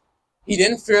decision. He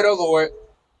didn't fear the Lord.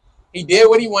 He did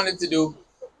what he wanted to do.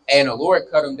 And the Lord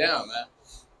cut him down, man.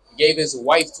 He gave his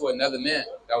wife to another man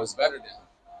that was better than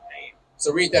him.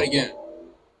 So read that again.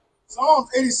 Psalms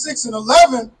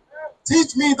 86:11.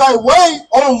 Teach me thy way,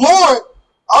 O Lord.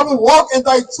 I will walk in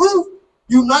thy truth.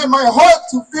 Unite my heart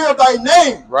to fear thy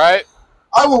name. Right.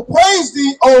 I will praise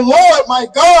thee, O Lord, my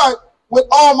God, with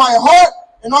all my heart,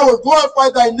 and I will glorify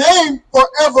thy name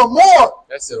forevermore.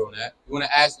 That's it on that. You want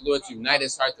to ask the Lord to unite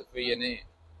his heart to fear your name.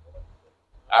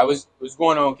 What's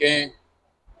going on, King?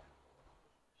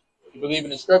 You believe in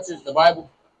the scriptures, the Bible?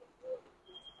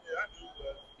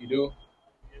 You do?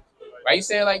 Why you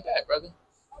say it like that, brother?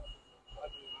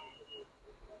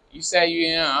 You say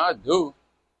I do.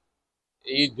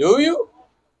 You do you?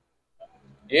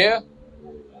 Yeah?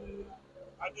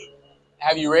 I do.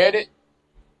 Have you read it?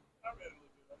 I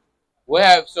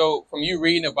read it. So from you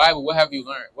reading the Bible, what have you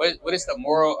learned? What is the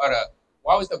moral or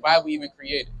why was the Bible even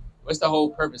created? What's the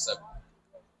whole purpose of it?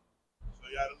 So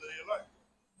you how to live your life.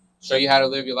 Show you how to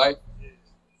live your life? Yes.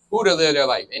 Who to live their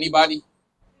life? Anybody?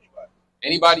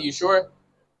 Anybody, you sure?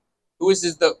 Who is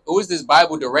this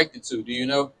Bible directed to? Do you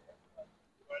know?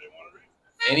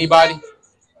 Anybody?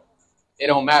 It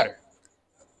don't matter.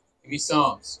 Give me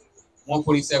Psalms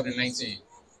 147:19.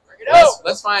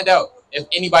 Let's find out if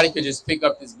anybody could just pick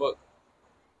up this book.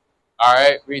 All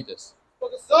right, read this.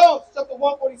 Book of Psalms, chapter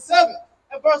 147,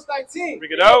 and verse 19.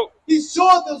 Bring it out. He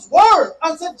showed his word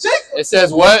unto Jacob. It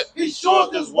says what? He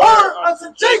showed his word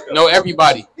unto Jacob. No,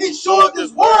 everybody. He showed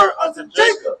his word unto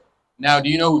Jacob. Now, do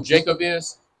you know who Jacob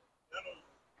is?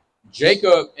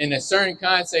 Jacob, in a certain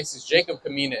context, Jacob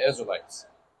could mean the Israelites.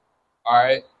 All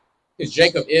right? Because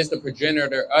Jacob is the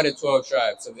progenitor of the 12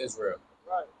 tribes of Israel.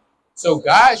 Right. So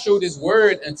God showed his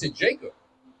word unto Jacob.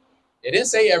 It didn't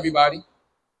say everybody.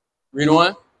 Read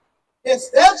on. His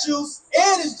statutes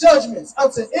and his judgments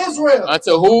unto Israel.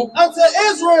 Unto who? Unto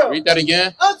Israel. Read that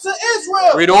again. Unto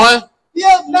Israel. Read on. He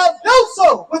have not done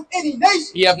so with any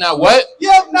nation. He have not what? He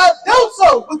have not done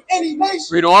so with any nation.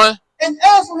 Read on. And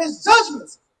as for his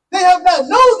judgments, they have not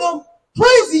known them.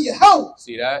 Praise ye Yahweh.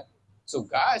 See that? So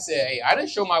God said, hey, I didn't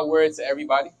show my word to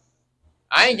everybody.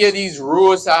 I ain't give these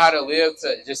rules to how to live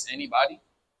to just anybody.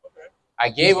 Okay.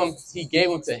 He gave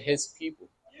them to his people.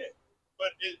 Yeah. But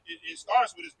it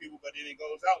starts with his people, but then it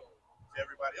goes out to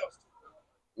everybody else.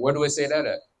 Where do it say that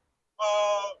at?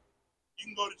 You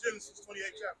can go to Genesis 28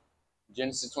 chapter.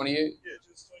 Genesis 28? Yeah,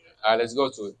 Genesis 28. All right, let's go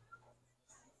to it.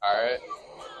 All right.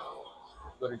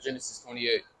 Go to Genesis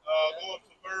 28. Go up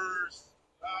to verse,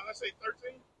 let's say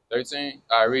 13. 13?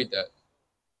 All right, read that.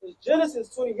 It's Genesis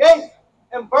 28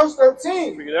 and verse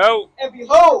 13. Bring it out. And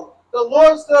behold, the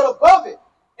Lord stood above it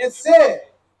and said,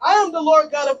 I am the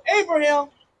Lord God of Abraham,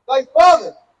 thy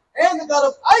father, and the God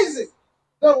of Isaac.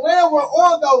 The land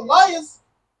whereon thou liest,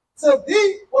 to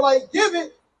thee will I give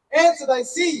it, and to thy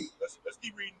seed. Let's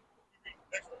keep reading.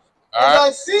 Next verse. All And right.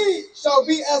 thy seed shall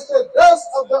be as the dust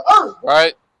of the earth,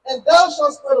 Right. and thou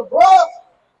shalt spread abroad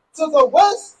to the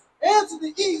west, and to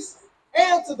the east,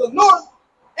 and to the north,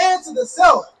 and to the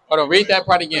south. Hold on, read that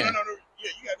part again. No. Yeah,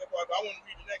 you got that part, but I want to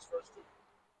read the next verse too.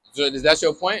 So is that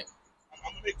your point? I'm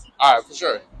going to make two. All right, for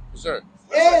sure. For sure.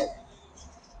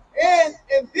 And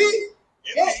in thee,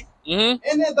 Mm-hmm.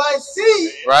 and in thy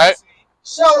seed, Right.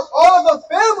 shall all the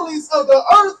families of the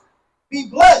earth be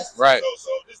blessed. Right. So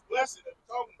this blessing that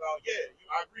we're talking about,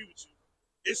 I agree with you.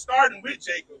 It started with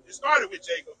Jacob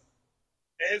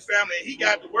and his family, and he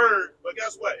got the word. But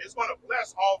guess what? It's going to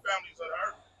bless all families of the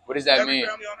earth. What does that Every mean?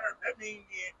 family on earth. That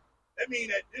means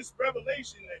that this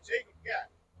revelation that Jacob got,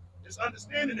 this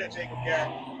understanding that Jacob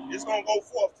got, is going to go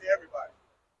forth to everybody.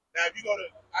 Now, if you go to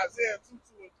Isaiah 2,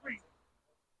 2, and 3,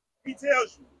 he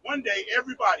tells you one day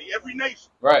everybody, every nation,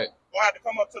 Right. will have to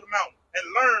come up to the mountain and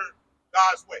learn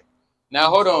God's way. Now,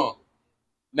 hold on.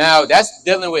 Now, that's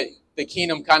dealing with the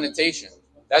kingdom connotation.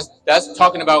 That's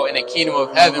talking about in the kingdom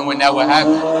of heaven when that will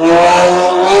happen.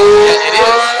 It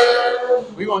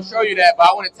is. We're going to show you that, but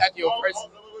I want to attack your first.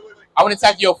 I want to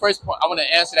attack your first point. I want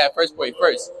to answer that first point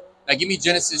first. Now, give me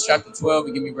Genesis chapter 12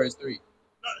 and give me verse 3.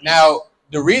 Now,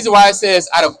 the reason why it says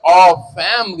out of all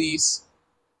families,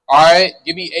 all right,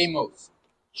 give me Amos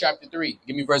chapter 3.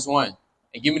 Give me verse 1.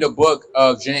 And give me the book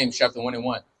of James chapter 1 and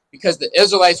 1. Because the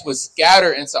Israelites were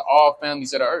scattered into all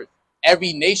families of the earth.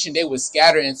 Every nation they were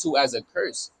scattered into as a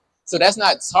curse. So that's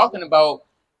not talking about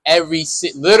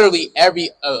literally every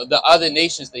the other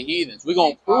nations, the heathens. We're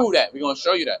going to prove that. We're going to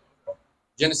show you that.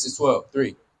 Genesis 12:3.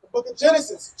 The book of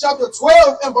Genesis, chapter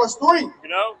 12 and verse 3. You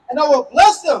know? And I will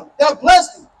bless them that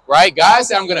bless thee. Right? God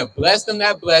said, I'm going to bless them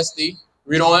that bless thee.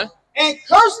 Read on. And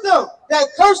curse them that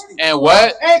curse thee. And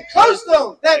what? And curse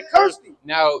them that curse thee.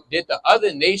 Now, did the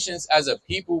other nations as a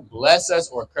people bless us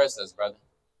or curse us, brother?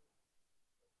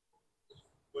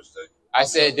 I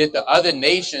said, did the other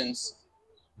nations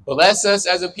bless us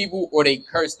as a people or they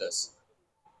cursed us?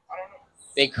 I don't know.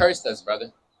 They cursed us,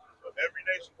 brother. So every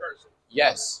nation cursed.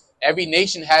 Yes. Every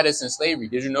nation had us in slavery.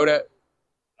 Did you know that?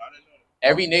 I didn't know that.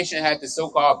 Every nation had the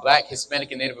so-called Black,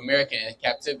 Hispanic, and Native American in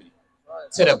captivity.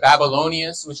 Right. To the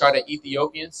Babylonians, which are the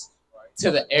Ethiopians, right.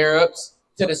 To the Arabs,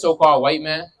 to the so-called white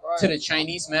man, right. To the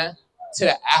Chinese man, to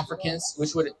the Africans,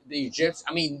 which were the Egyptians.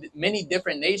 I mean, many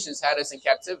different nations had us in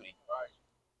captivity. Right.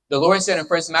 The Lord said in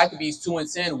 1 Maccabees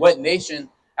 2:10, what nation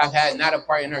have had not a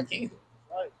part in her kingdom?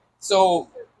 Right. So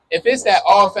if it's that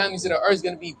all families of the earth is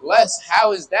going to be blessed,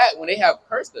 how is that when they have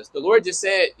cursed us? The Lord just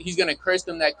said he's going to curse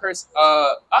them that curse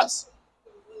us.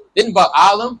 Didn't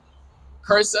Balaam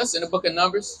curse us in the book of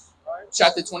Numbers,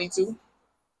 chapter 22?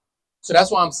 So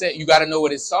that's why I'm saying you got to know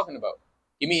what it's talking about.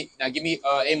 Give me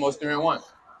Amos 3:1.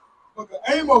 Book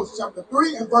of Amos, chapter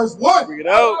 3 and verse 1. Bring it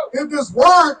out. If this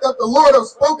word that the Lord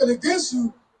has spoken against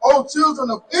you, O children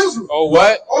of Israel. Oh,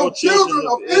 what? O children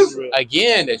of Israel.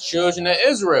 Again, the children of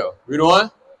Israel. Read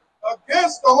on.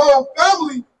 Against the whole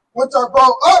family which I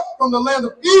brought up from the land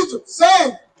of Egypt,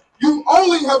 saying, you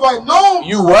only have I known.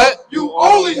 You what? You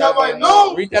only have I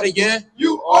known. Read that again.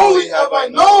 You only have I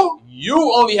known.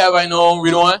 You only have I known.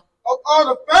 Read on. Of all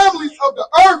the families of the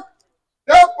earth.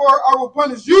 Therefore I will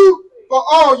punish you for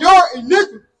all your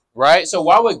iniquities. Right? So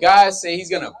why would God say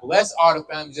he's going to bless all the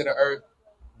families of the earth?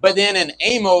 But then in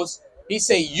Amos, he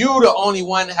say, you the only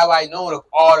one have I known of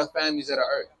all the families of the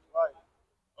earth. Right.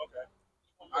 Okay.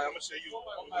 I'm going to show you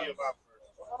about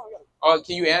first. Oh,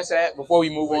 can you answer that before we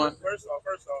move on? First off,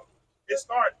 it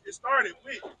started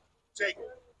with Jacob,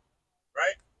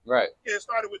 right? Right. Yeah, it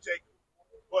started with Jacob.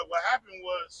 But what happened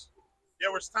was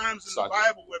there was times in the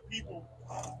Bible where people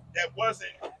that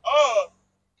wasn't of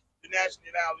the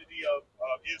nationality of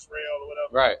Israel or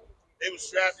whatever, right? They was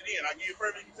drafted in. I'll give you a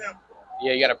perfect example.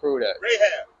 Yeah, you got to prove that.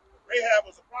 Rahab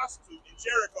was a prostitute in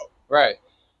Jericho. Right.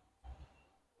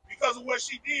 Because of what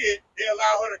she did, they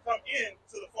allowed her to come in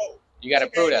to the fold. You got to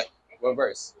prove that. What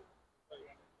verse?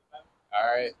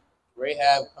 All right.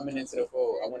 Rahab coming into the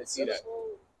fold. I want to see that.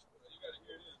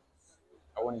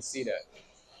 I want to see that.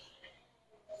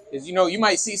 Because, you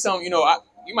might see some,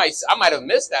 I might have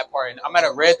missed that part. And I might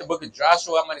have read the book of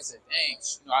Joshua. I might have said, dang,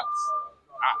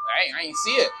 I ain't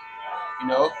see it,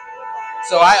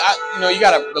 So you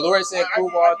gotta. The Lord said,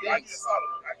 "Prove all things."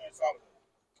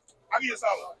 I give you a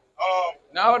solid.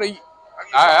 No,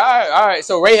 all right.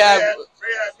 So Rahab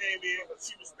came in because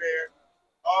she was spared.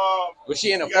 Was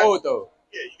she in the fold though?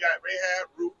 Yeah, you got Rahab,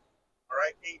 Ruth. All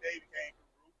right, King David came from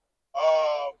Ruth.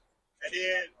 And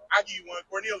then I give you one,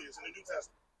 Cornelius in the New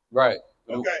Testament. Right.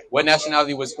 Okay. What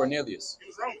nationality was Cornelius? He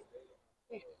was Roman.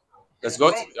 Let's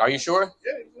go. Are you sure?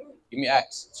 Yeah, he was Roman. Give me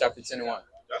Acts chapter 10 and 1.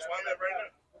 That's why I'm at right now.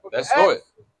 Let's do it.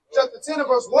 Chapter 10 and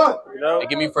verse 1. And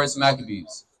give me 1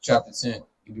 Maccabees chapter 10.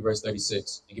 Give me verse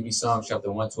 36. And give me Psalms chapter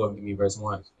 112. Give me verse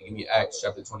 1. And give me Acts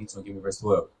chapter 22. And give me verse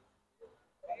 12.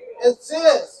 It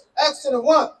says, Acts 10 and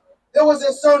 1. There was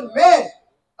a certain man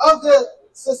of the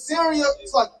Caesarea,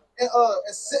 it's like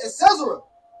Caesarea,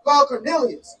 called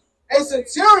Cornelius. A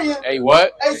centurion. A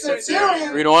what? A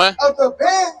centurion. Read on. Of the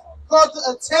band called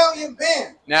the Italian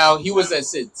band. Now he was a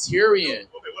centurion.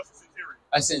 What's a centurion?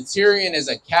 A centurion is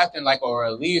a captain, or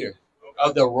a leader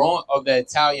of the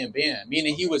Italian band,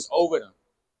 meaning he was over them.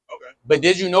 Okay. But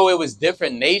did you know it was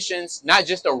different nations, not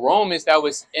just the Romans that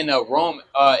was in in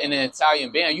an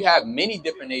Italian band? You have many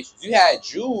different nations. You had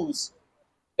Jews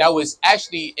that was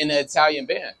actually in the Italian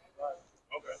band.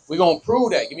 Okay. We're gonna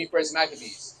prove that. Give me 1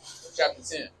 Maccabees chapter 10.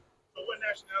 So what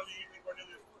nationality do you think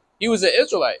Cornelius was? He was an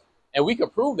Israelite, and we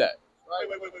could prove that. Wait.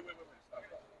 Stop.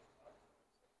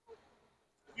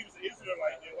 If he was an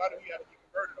Israelite, then why do he have to be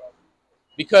converted all?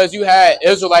 Because you had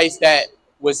Israelites that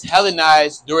was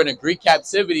Hellenized during the Greek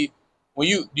captivity. Do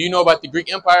you know about the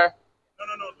Greek Empire? No.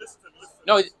 Listen to me.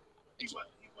 No. I'm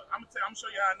gonna show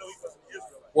you how I know he was an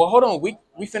Israelite. Well, hold on. We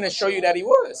finna show you that he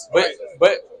was.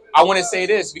 But I want to say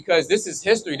this because this is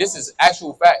history. This is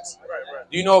actual facts.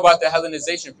 Right. Do you know about the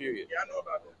Hellenization period? Yeah, I know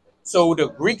about that. So the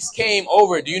Greeks came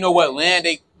over. Do you know what land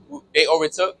they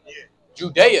overtook? Yeah.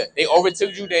 Judea. They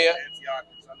overtook Judea.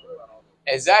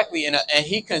 Exactly. And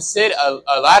he considered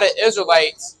a lot of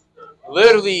Israelites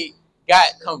literally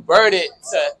got converted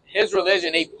to his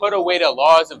religion, they put away the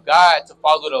laws of God to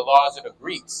follow the laws of the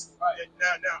Greeks. Now,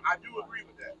 I do agree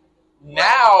with that.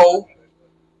 Now,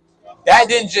 that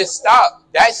didn't just stop.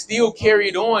 That still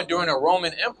carried on during the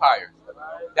Roman Empire.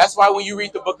 That's why when you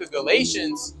read the book of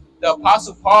Galatians, the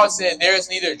Apostle Paul said there is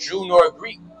neither Jew nor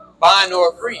Greek, bond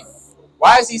nor free.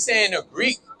 Why is he saying the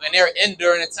Greek when they're in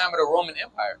during the time of the Roman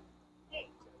Empire?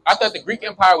 I thought the Greek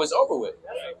Empire was over with.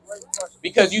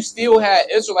 Because you still had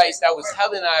Israelites that was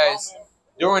Hellenized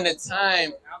during the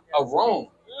time of Rome.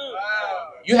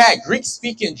 You had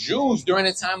Greek-speaking Jews during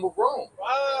the time of Rome.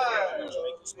 Now,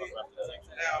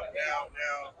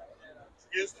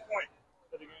 here's the point.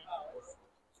 The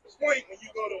point when you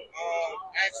go to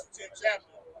Acts 10th chapter,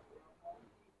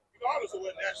 regardless of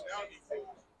what nationality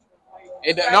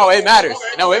it is. No, it matters.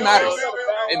 No, it matters.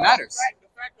 It matters. The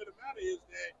fact of the matter is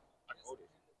that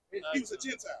he was a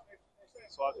Gentile.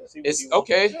 It's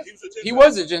okay. He was a Gentile. He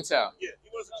was a Gentile. Yeah, he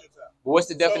was a Gentile. But what's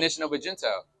the definition of a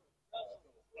Gentile?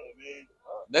 Man.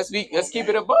 Let's keep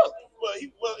it above.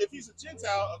 Well, if he's a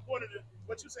Gentile, according to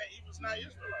what you say, he was not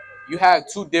Israelite. You have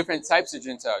two different types of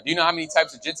Gentiles. Do you know how many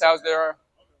types of Gentiles there are?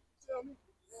 Tell me.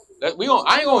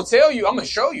 I ain't gonna tell you. I'm gonna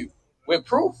show you with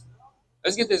proof.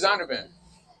 Let's get this honor band.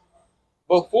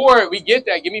 Before we get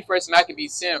that, give me First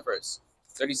Maccabees 10 first.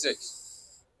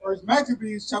 36. First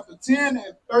Maccabees chapter 10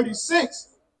 and 36.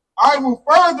 I will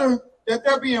further that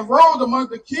there be enrolled among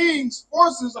the king's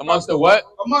forces. Amongst the what?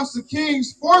 Amongst the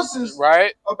king's forces.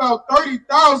 Right. About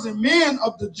 30,000 men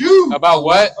of the Jews. About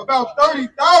what? About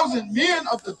 30,000 men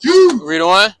of the Jews. Read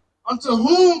on. Unto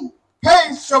whom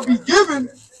pay shall be given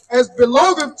as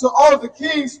belongeth to all the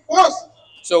king's forces.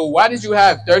 So why did you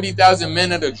have 30,000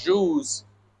 men of the Jews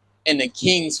in the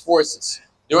king's forces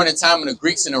during the time of the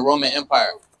Greeks and the Roman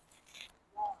Empire?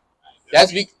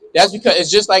 That's because it's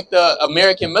just like the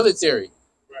American military.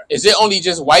 Is it only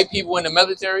just white people in the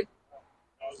military?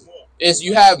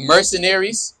 You have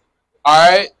mercenaries.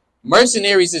 All right.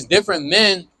 Mercenaries is different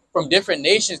men from different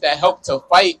nations that help to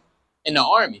fight in the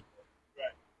army.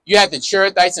 You have the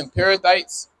Cherethites and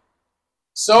Perethites.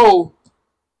 So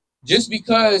just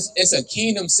because it's a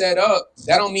kingdom set up,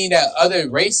 that don't mean that other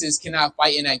races cannot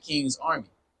fight in that king's army.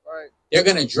 Right. They're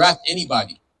going to draft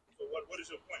anybody. So what is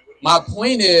your point? My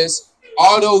point is,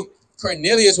 although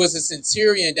Cornelius was a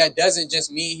centurion, that doesn't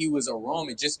just mean he was a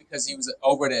Roman just because he was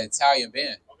over the Italian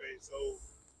band. Okay, so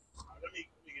let me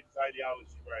get this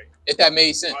ideology right. If that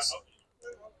made sense.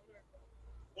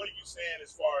 What are you saying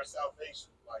as far as salvation?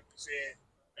 Like are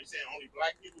you saying only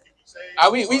black people can be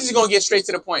saved? We just gonna get straight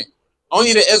to the point.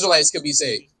 Only the Israelites could be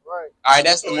saved. Right. All right,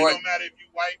 that's so the more. It don't matter if you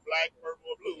white, black, purple,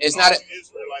 or blue. It's not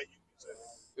Israelite. You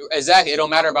can say. Exactly. It don't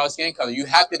matter about skin color. You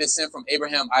have to descend from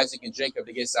Abraham, Isaac, and Jacob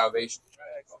to get salvation.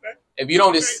 Okay. If you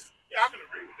don't, Yeah, I can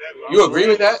agree with that. You agree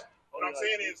with that? What I'm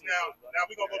saying is now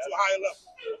we're gonna go to a higher level.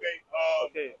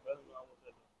 Okay.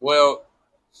 Well,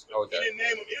 He didn't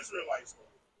name them Israelites.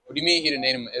 what do you mean he didn't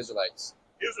name them Israelites?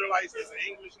 Israelites is an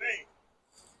English name.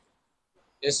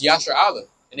 It's Yasher Allah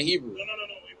in the Hebrew. No.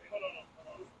 Wait, hold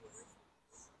on.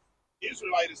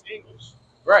 Israelite is English.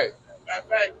 Right. Matter of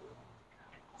fact,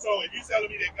 so if you're telling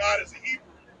me that God is a Hebrew,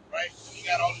 right? And he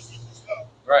got all this Hebrew stuff.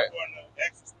 Right. According to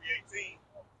Exodus 3:18,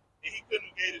 and he couldn't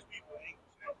have gave his people an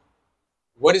English name.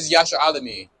 What does Yasher Allah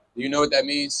mean? Do you know what that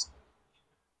means?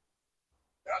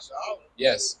 Yasha Allah?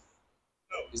 Yes.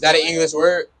 No. Is that an English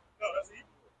word? No, that's a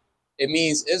Hebrew word. It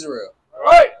means Israel.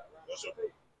 Right. What's your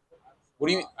proof? What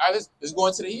do you mean? All right, let's go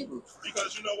into the Hebrew.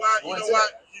 Because you know why? Because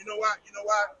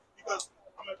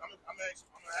I'm gonna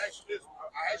ask you this.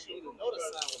 I asked you a proof.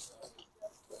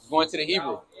 Going to the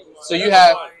Hebrew. So you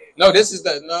have you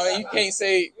can't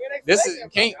say this is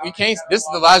this is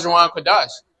the Lajawan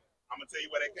Kodash. I'm gonna tell you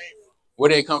where that came from. Where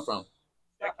did it come from?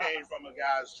 That came from a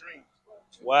guy's dream.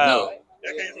 Wow. No.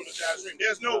 That came from a guy's dream.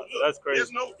 There's no look. That's crazy.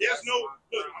 There's no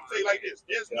look, I'm saying like this.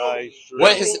 There's no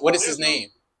What is his name?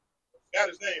 Got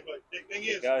his name, but the thing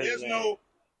is, there's no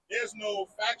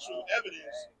factual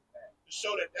evidence to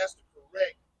show that that's the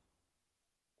correct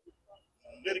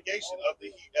litigation of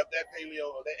that paleo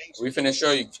or that ancient. We finna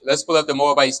show you. Let's pull up the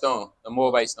Moabite stone. The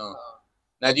Moabite stone.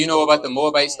 Now, do you know about the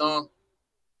Moabite stone?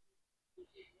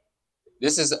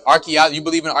 This is archaeology. You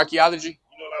believe in archaeology?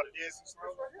 You know about the Dead Sea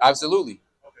Scrolls? Absolutely.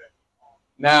 Okay.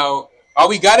 Now,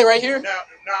 we got it right here? Now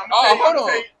I'm hold on.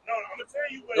 I'm gonna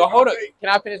tell you what. No, hold up. Can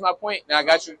I finish my point? Now I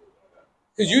got you.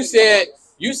 Because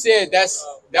you said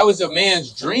that was a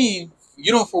man's dream.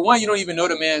 For one, you don't even know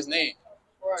the man's name.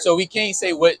 Right. So we can't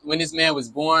say when this man was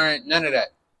born, none of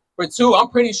that. For two, I'm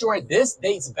pretty sure this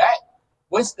dates back.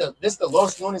 This the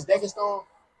Los Lunas Decastone?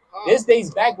 This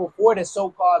dates back before the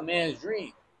so-called man's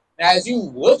dream. Now, as you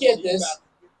look at this,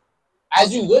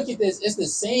 As you look at this, it's the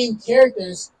same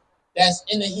characters that's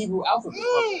in the Hebrew alphabet.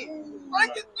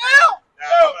 Break it down.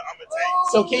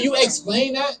 So can you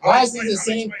explain that? Why is this the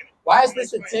same? Why is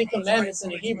this the 10 Commandments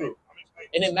in the Hebrew?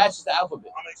 And it matches the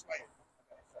alphabet. I'm explaining.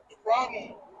 The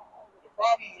problem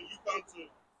when you come to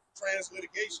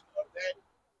translitigation of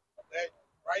that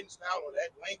writing style or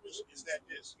that language is that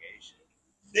this.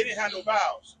 They didn't have no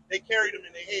vowels. They carried them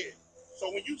in their head.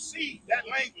 So when you see that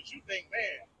language, you think,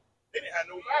 man, they didn't have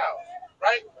no vowels,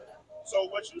 right? So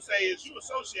what you say is you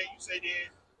associate, you say then,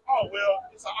 oh, well,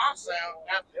 it's an I sound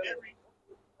after every.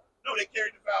 No, they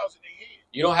carried the vowels in their head.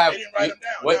 You don't have, they didn't write them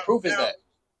down. What proof is that?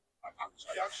 I'll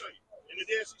show you. In the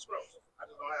Dead Sea Scrolls. I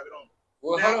just don't have it on me.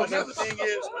 Well, now, hold on. another thing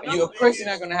is... Of course you're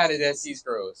not going to have the Dead Sea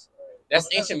Scrolls.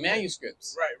 That's ancient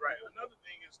manuscripts. Right. Another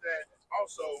thing is that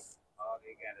also...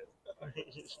 they got it.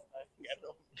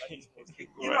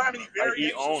 You know how many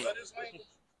variations of this language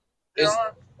there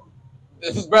are?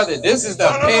 Brother, this is the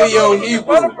Paleo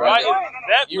Hebrew, bro.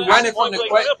 You're running from the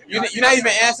question. You're not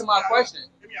even answering my question.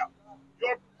 Hear me out.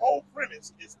 Your whole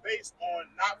premise is based on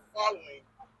not following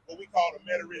what we call the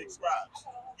Masoretic scribes.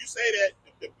 You say that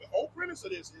the whole premise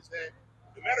of this is that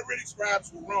the Masoretic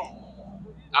scribes were wrong.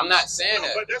 I'm not saying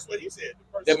that. But that's what he said.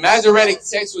 The Masoretic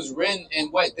text was written in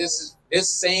what? This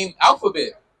same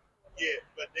alphabet. Yeah,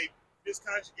 but they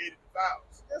misconjugated the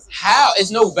vowels. How? It's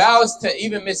no vowels to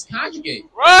even misconjugate.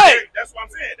 Right. That's what I'm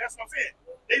saying.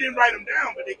 They didn't write them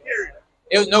down, but they carried them.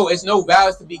 It's no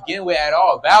vowels to begin with at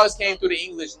all. Vowels came through the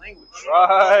English language. No.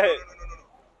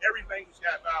 Every language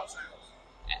got vowel sounds.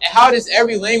 How does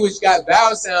every language got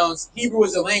vowel sounds? Hebrew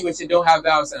is a language that don't have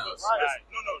vowel sounds. Right.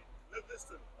 No.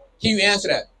 Listen. Can you answer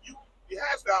that? It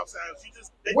has vowel sounds.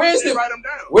 They didn't write them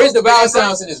down. Where's the vowel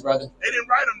sounds in this, brother? They didn't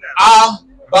write them down.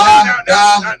 Ba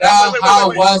da da ha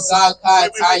wa za ka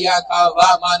ta ya ka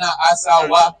va mana asa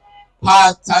wa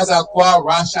pa ta za kwa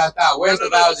ra sha ta. Where's the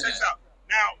vowels in that?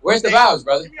 Where's the vowels,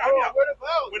 brother?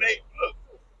 When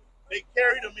they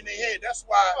carried them in their head. That's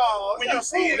why when you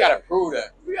see it, you gotta prove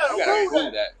that. You gotta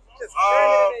prove that.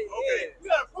 Okay. You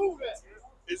gotta prove that.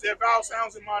 Is there vowel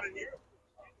sounds in modern Hebrew?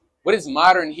 What is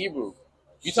modern Hebrew?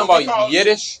 You talking about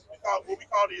Yiddish? What we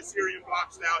call the Assyrian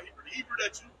block style Hebrew. The Hebrew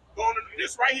that you going to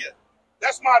this right here.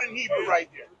 That's modern Hebrew right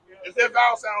there. Is there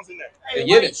vowel sounds in there? The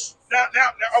Yiddish. Now,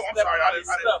 oh, I'm sorry. I didn't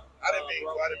mean.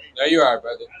 There you are,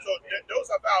 brother. So those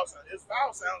are vowel sounds. There's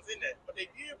vowel sounds in that. What they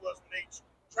did was when they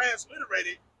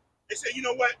transliterated, they said, you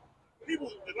know what?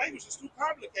 The language is too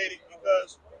complicated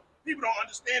because people don't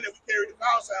understand that we carry the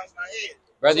vowel sounds in our head.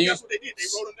 Brother, so that's what they did. They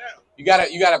wrote them down.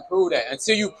 You gotta prove that.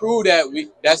 Until you prove that,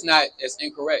 that's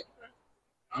incorrect.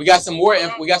 We got some more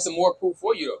proof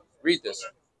for you though. Read this.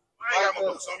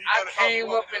 I came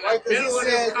up in the middle of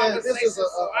this conversation. This is a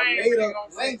made-up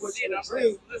language in a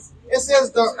dream. It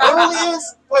says the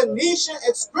earliest Phoenician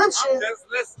inscription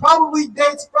probably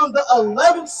dates from the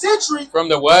 11th century. From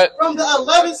the what? From the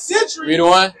 11th century. Read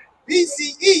on.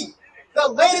 BCE. The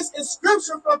latest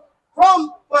inscription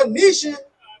from Phoenician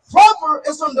proper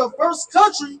is from the first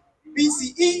country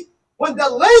BCE, when the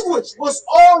language was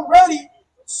already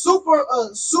superb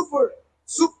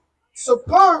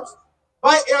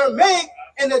by Aramaic.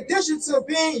 In addition to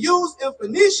being used in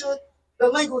Phoenicia, the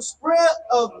language spread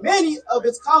of many of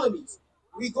its colonies.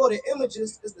 We go to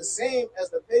images, it's the same as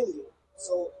the Paleo.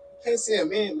 So you can't say a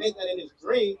man made that in his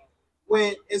dream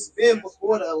when it's been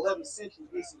before the 11th century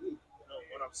BCE.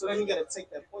 So then you got to take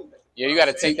that point back. Yeah, you got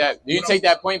to take that. Do you take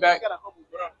that point back? What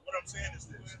I'm saying is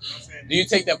this. Do you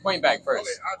take that point back first?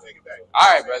 Okay, I'll take it back. All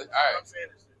right, brother. All right. What I'm saying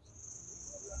is this.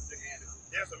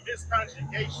 There's a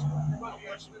misconjugation of what you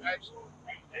actually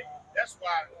read. That's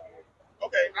why.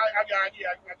 Okay, I got it.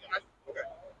 Yeah, okay.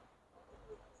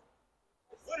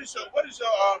 What is your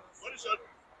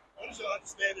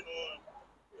understanding on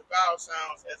the vowel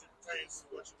sounds as it pertains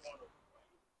to what you want to?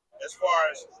 As far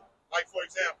as, like, for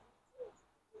example,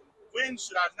 when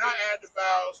should I not add the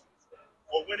vowels,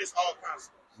 or when it's all consonants?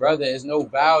 Brother, there's no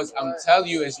vowels. I'm telling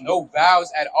you, it's no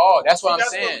vowels at all. That's what I'm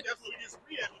saying. That's what we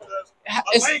disagree at, because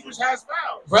a language has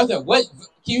vowels. Brother, what?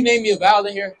 Can you name me a vowel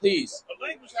in here, please? A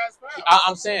language has vowels.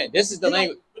 I'm saying, this is the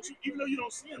language. But even though you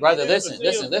don't see them. Brother, listen.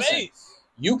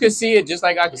 You can see it just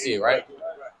like I can see it, right?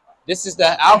 This is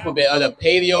the alphabet of the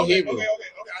Paleo Hebrew. Okay.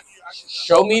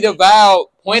 Show me the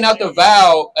vowel. Point out the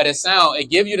vowel of the sound. It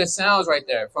give you the sounds right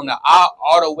there from the A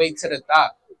all the way to the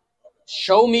Tha.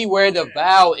 Show me where the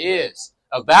vowel is.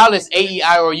 A vowel is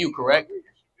A-E-I-O-U, correct?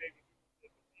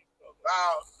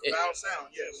 Vowel sound,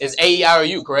 yes. It's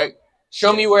A-E-I-O-U, correct?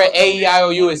 Show me where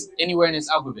A-E-I-O-U is anywhere in this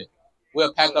alphabet.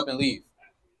 We'll pack up and leave.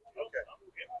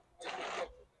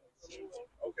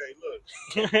 Okay,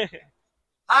 look.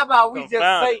 How about we just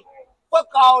say, fuck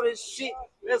all this shit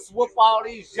Let's whoop all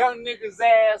these young niggas'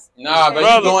 ass. Nah, but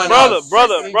brother, you going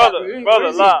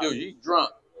brother, dude, you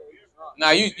drunk.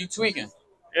 Nah, you tweaking.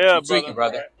 Yeah, you tweaking,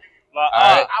 brother. All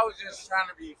right. I was just trying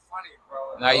to be funny,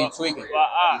 bro. Nah, you tweaking.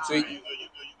 You tweaking. You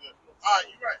good. All right,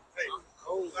 you're right. Hey,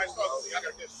 nice talking to you. I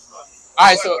got this. All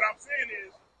right, so what I'm saying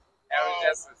is,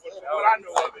 what I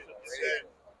know of it is that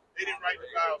they didn't write the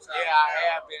vows. Yeah,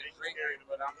 I have been drinking,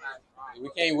 but I'm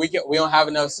not. we don't have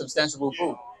enough substantial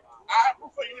proof. I have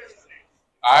proof for you.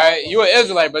 All right, you an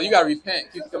Israelite, brother. You gotta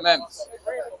repent. Keep the commandments.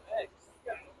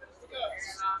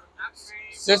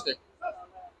 Sister.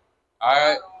 All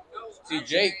right. See,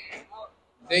 Jake,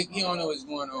 he don't know what's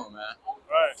going on, man.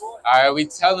 Right. All right, we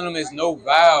telling him there's no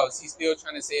vows. He's still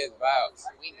trying to say his vows.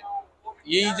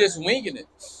 Yeah, he just winging it.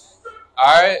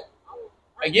 All right.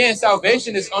 Again,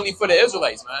 salvation is only for the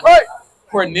Israelites, man. Right.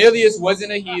 Cornelius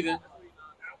wasn't a heathen.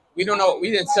 We don't know.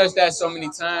 We didn't touch that so many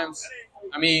times.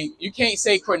 I mean, you can't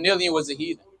say Cornelius was a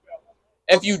heathen.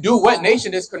 If you do, what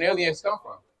nation does Cornelius come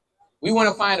from? We want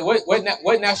to find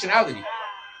what nationality.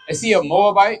 Is he a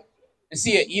Moabite? Is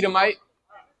he an Edomite?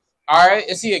 All right.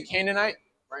 Is he a Canaanite?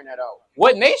 Bring that out.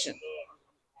 What nation?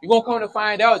 You're going to come to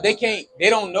find out they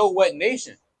don't know what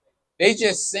nation. They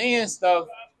just saying stuff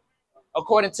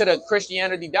according to the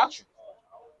Christianity doctrine.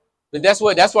 But that's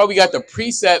why we got the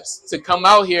precepts to come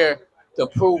out here to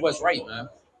prove what's right, man.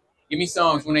 Give me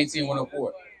Psalms 118, 104.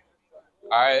 All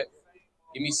right.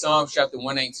 Give me Psalms chapter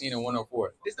 119 and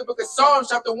 104. This is the book of Psalms,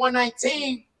 chapter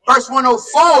 119, verse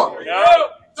 104. Yeah.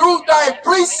 Through thy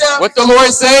precept. What the Lord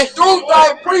say? Through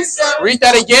thy precept. Read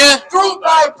that again. Through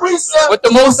thy precept. What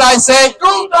the Most High say?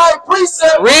 Through thy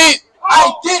precept. Read.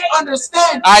 I get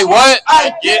understanding. I what?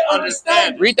 I get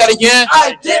understanding. Read that again.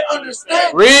 I get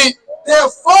understanding. Read.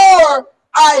 Therefore,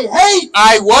 I hate.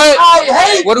 I what? I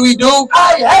hate. What do we do?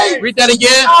 I hate. Read that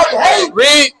again. I hate.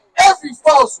 Read. Every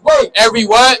false way. Every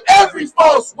what? Every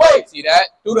false way. See that?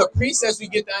 Through the precepts we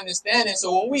get the understanding.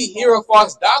 So when we hear a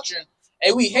false doctrine,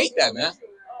 hey, we hate that, man.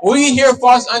 When we hear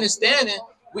false understanding,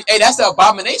 that's an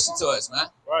abomination to us, man.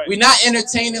 Right. We're not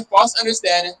entertaining false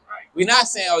understanding. We're not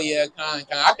saying, oh yeah,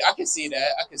 I can see that.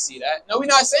 I can see that. No, we're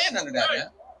not saying none of that, man.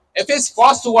 If it's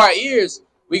false to our ears,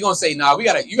 we're gonna say, nah, you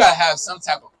gotta have some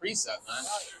type of precept, man.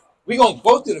 We're gonna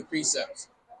go through the precepts.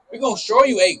 We're gonna show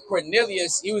you, hey,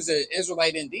 Cornelius, he was an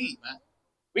Israelite indeed, man.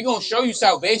 We're gonna show you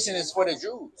salvation is for the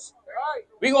Jews.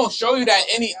 We're gonna show you that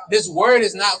this word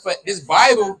is not for this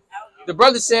Bible. The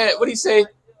brother said, what did he say?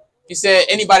 He said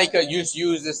anybody could use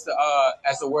this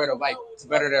as a word of life to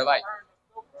better their life.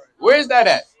 Where is that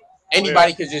at?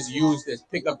 Anybody could just use this,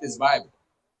 pick up this Bible.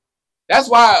 That's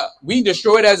why we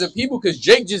destroyed as a people, because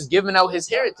Jake just giving out his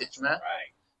heritage, man.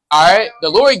 All right? The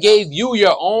Lord gave you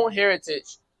your own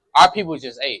heritage. Our people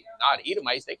just, hey, the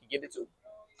Edomites, they can get it too.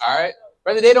 All right?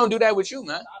 Brother, they don't do that with you,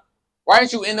 man. Why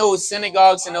aren't you in those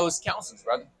synagogues and those councils,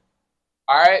 brother?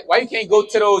 All right? Why you can't go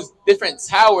to those different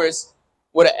towers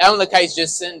where the Amalekites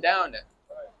just sitting down there?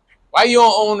 Why you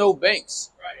don't own no banks?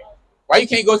 Why you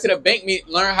can't go to the bank meet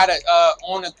and learn how to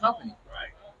own a company?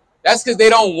 That's because they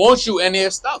don't want you in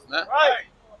their stuff, man.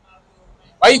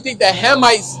 Why you think the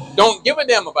Hamites don't give a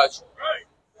damn about you?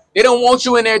 They don't want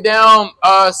you in their damn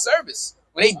service.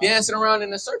 When they dancing around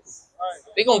in a circle,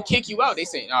 they gonna kick you out. They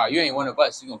say, nah, you ain't one of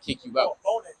us. We gonna kick you out.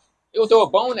 They gonna throw a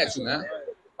bone at you, man.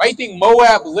 Why you think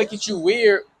Moab look at you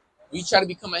weird when you try to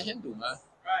become a Hindu, man?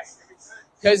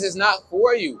 Because it's not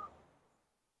for you.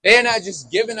 They're not just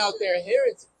giving out their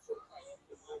heritage.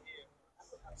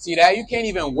 See that? You can't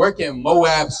even work in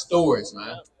Moab stores,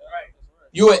 man.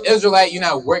 You an Israelite, you're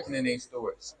not working in these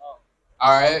stores.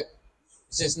 All right?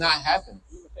 It's just not happening.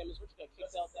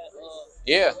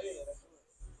 Yeah.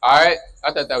 All right?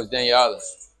 I thought that was Daniela.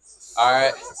 All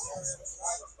right?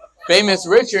 Famous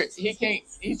Richard,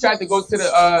 he tried to go to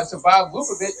the Survive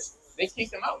Lubavitch. They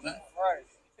kicked him out, man.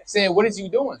 Saying, what is you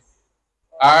doing?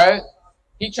 All right?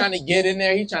 He trying to get in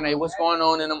there. He trying to, what's going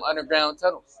on in them underground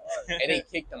tunnels? And they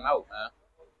kicked him out, man.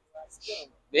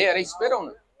 Yeah, they spit on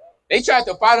him. They tried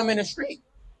to fight him in the street.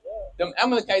 Them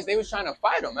Amalekites, they was trying to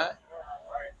fight him, man.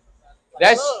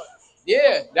 That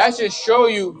just show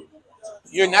you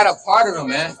you're not a part of them,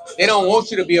 man. They don't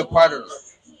want you to be a part of them.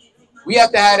 We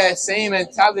have to have that same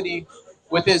mentality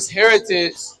with his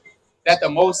heritage that the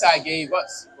Most High gave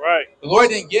us. Right. The Lord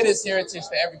didn't give his heritage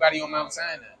to everybody on Mount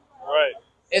Sinai. Right.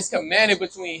 It's commanded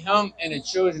between him and the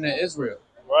children of Israel.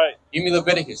 Right. Give me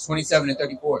Leviticus 27 and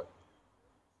 34.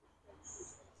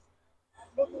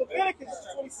 Leviticus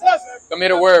 27. Come here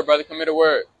the word, brother. Come here the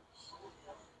word.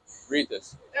 Read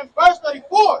this. And verse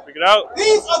 34. Pick it out.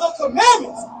 These are the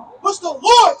commandments which the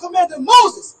Lord commanded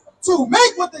Moses to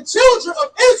make with the children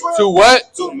of Israel. To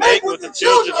what? To make with the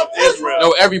children of Israel.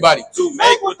 No, everybody. To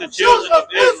make with the children of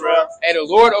Israel. And the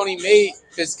Lord only made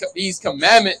these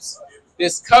commandments,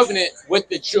 this covenant with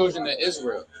the children of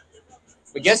Israel.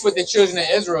 But guess what the children of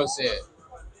Israel said?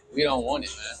 We don't want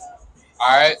it, man.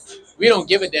 All right? We don't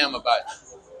give a damn about it.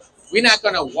 We're not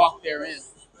going to walk therein.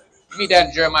 Read that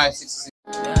in Jeremiah 66.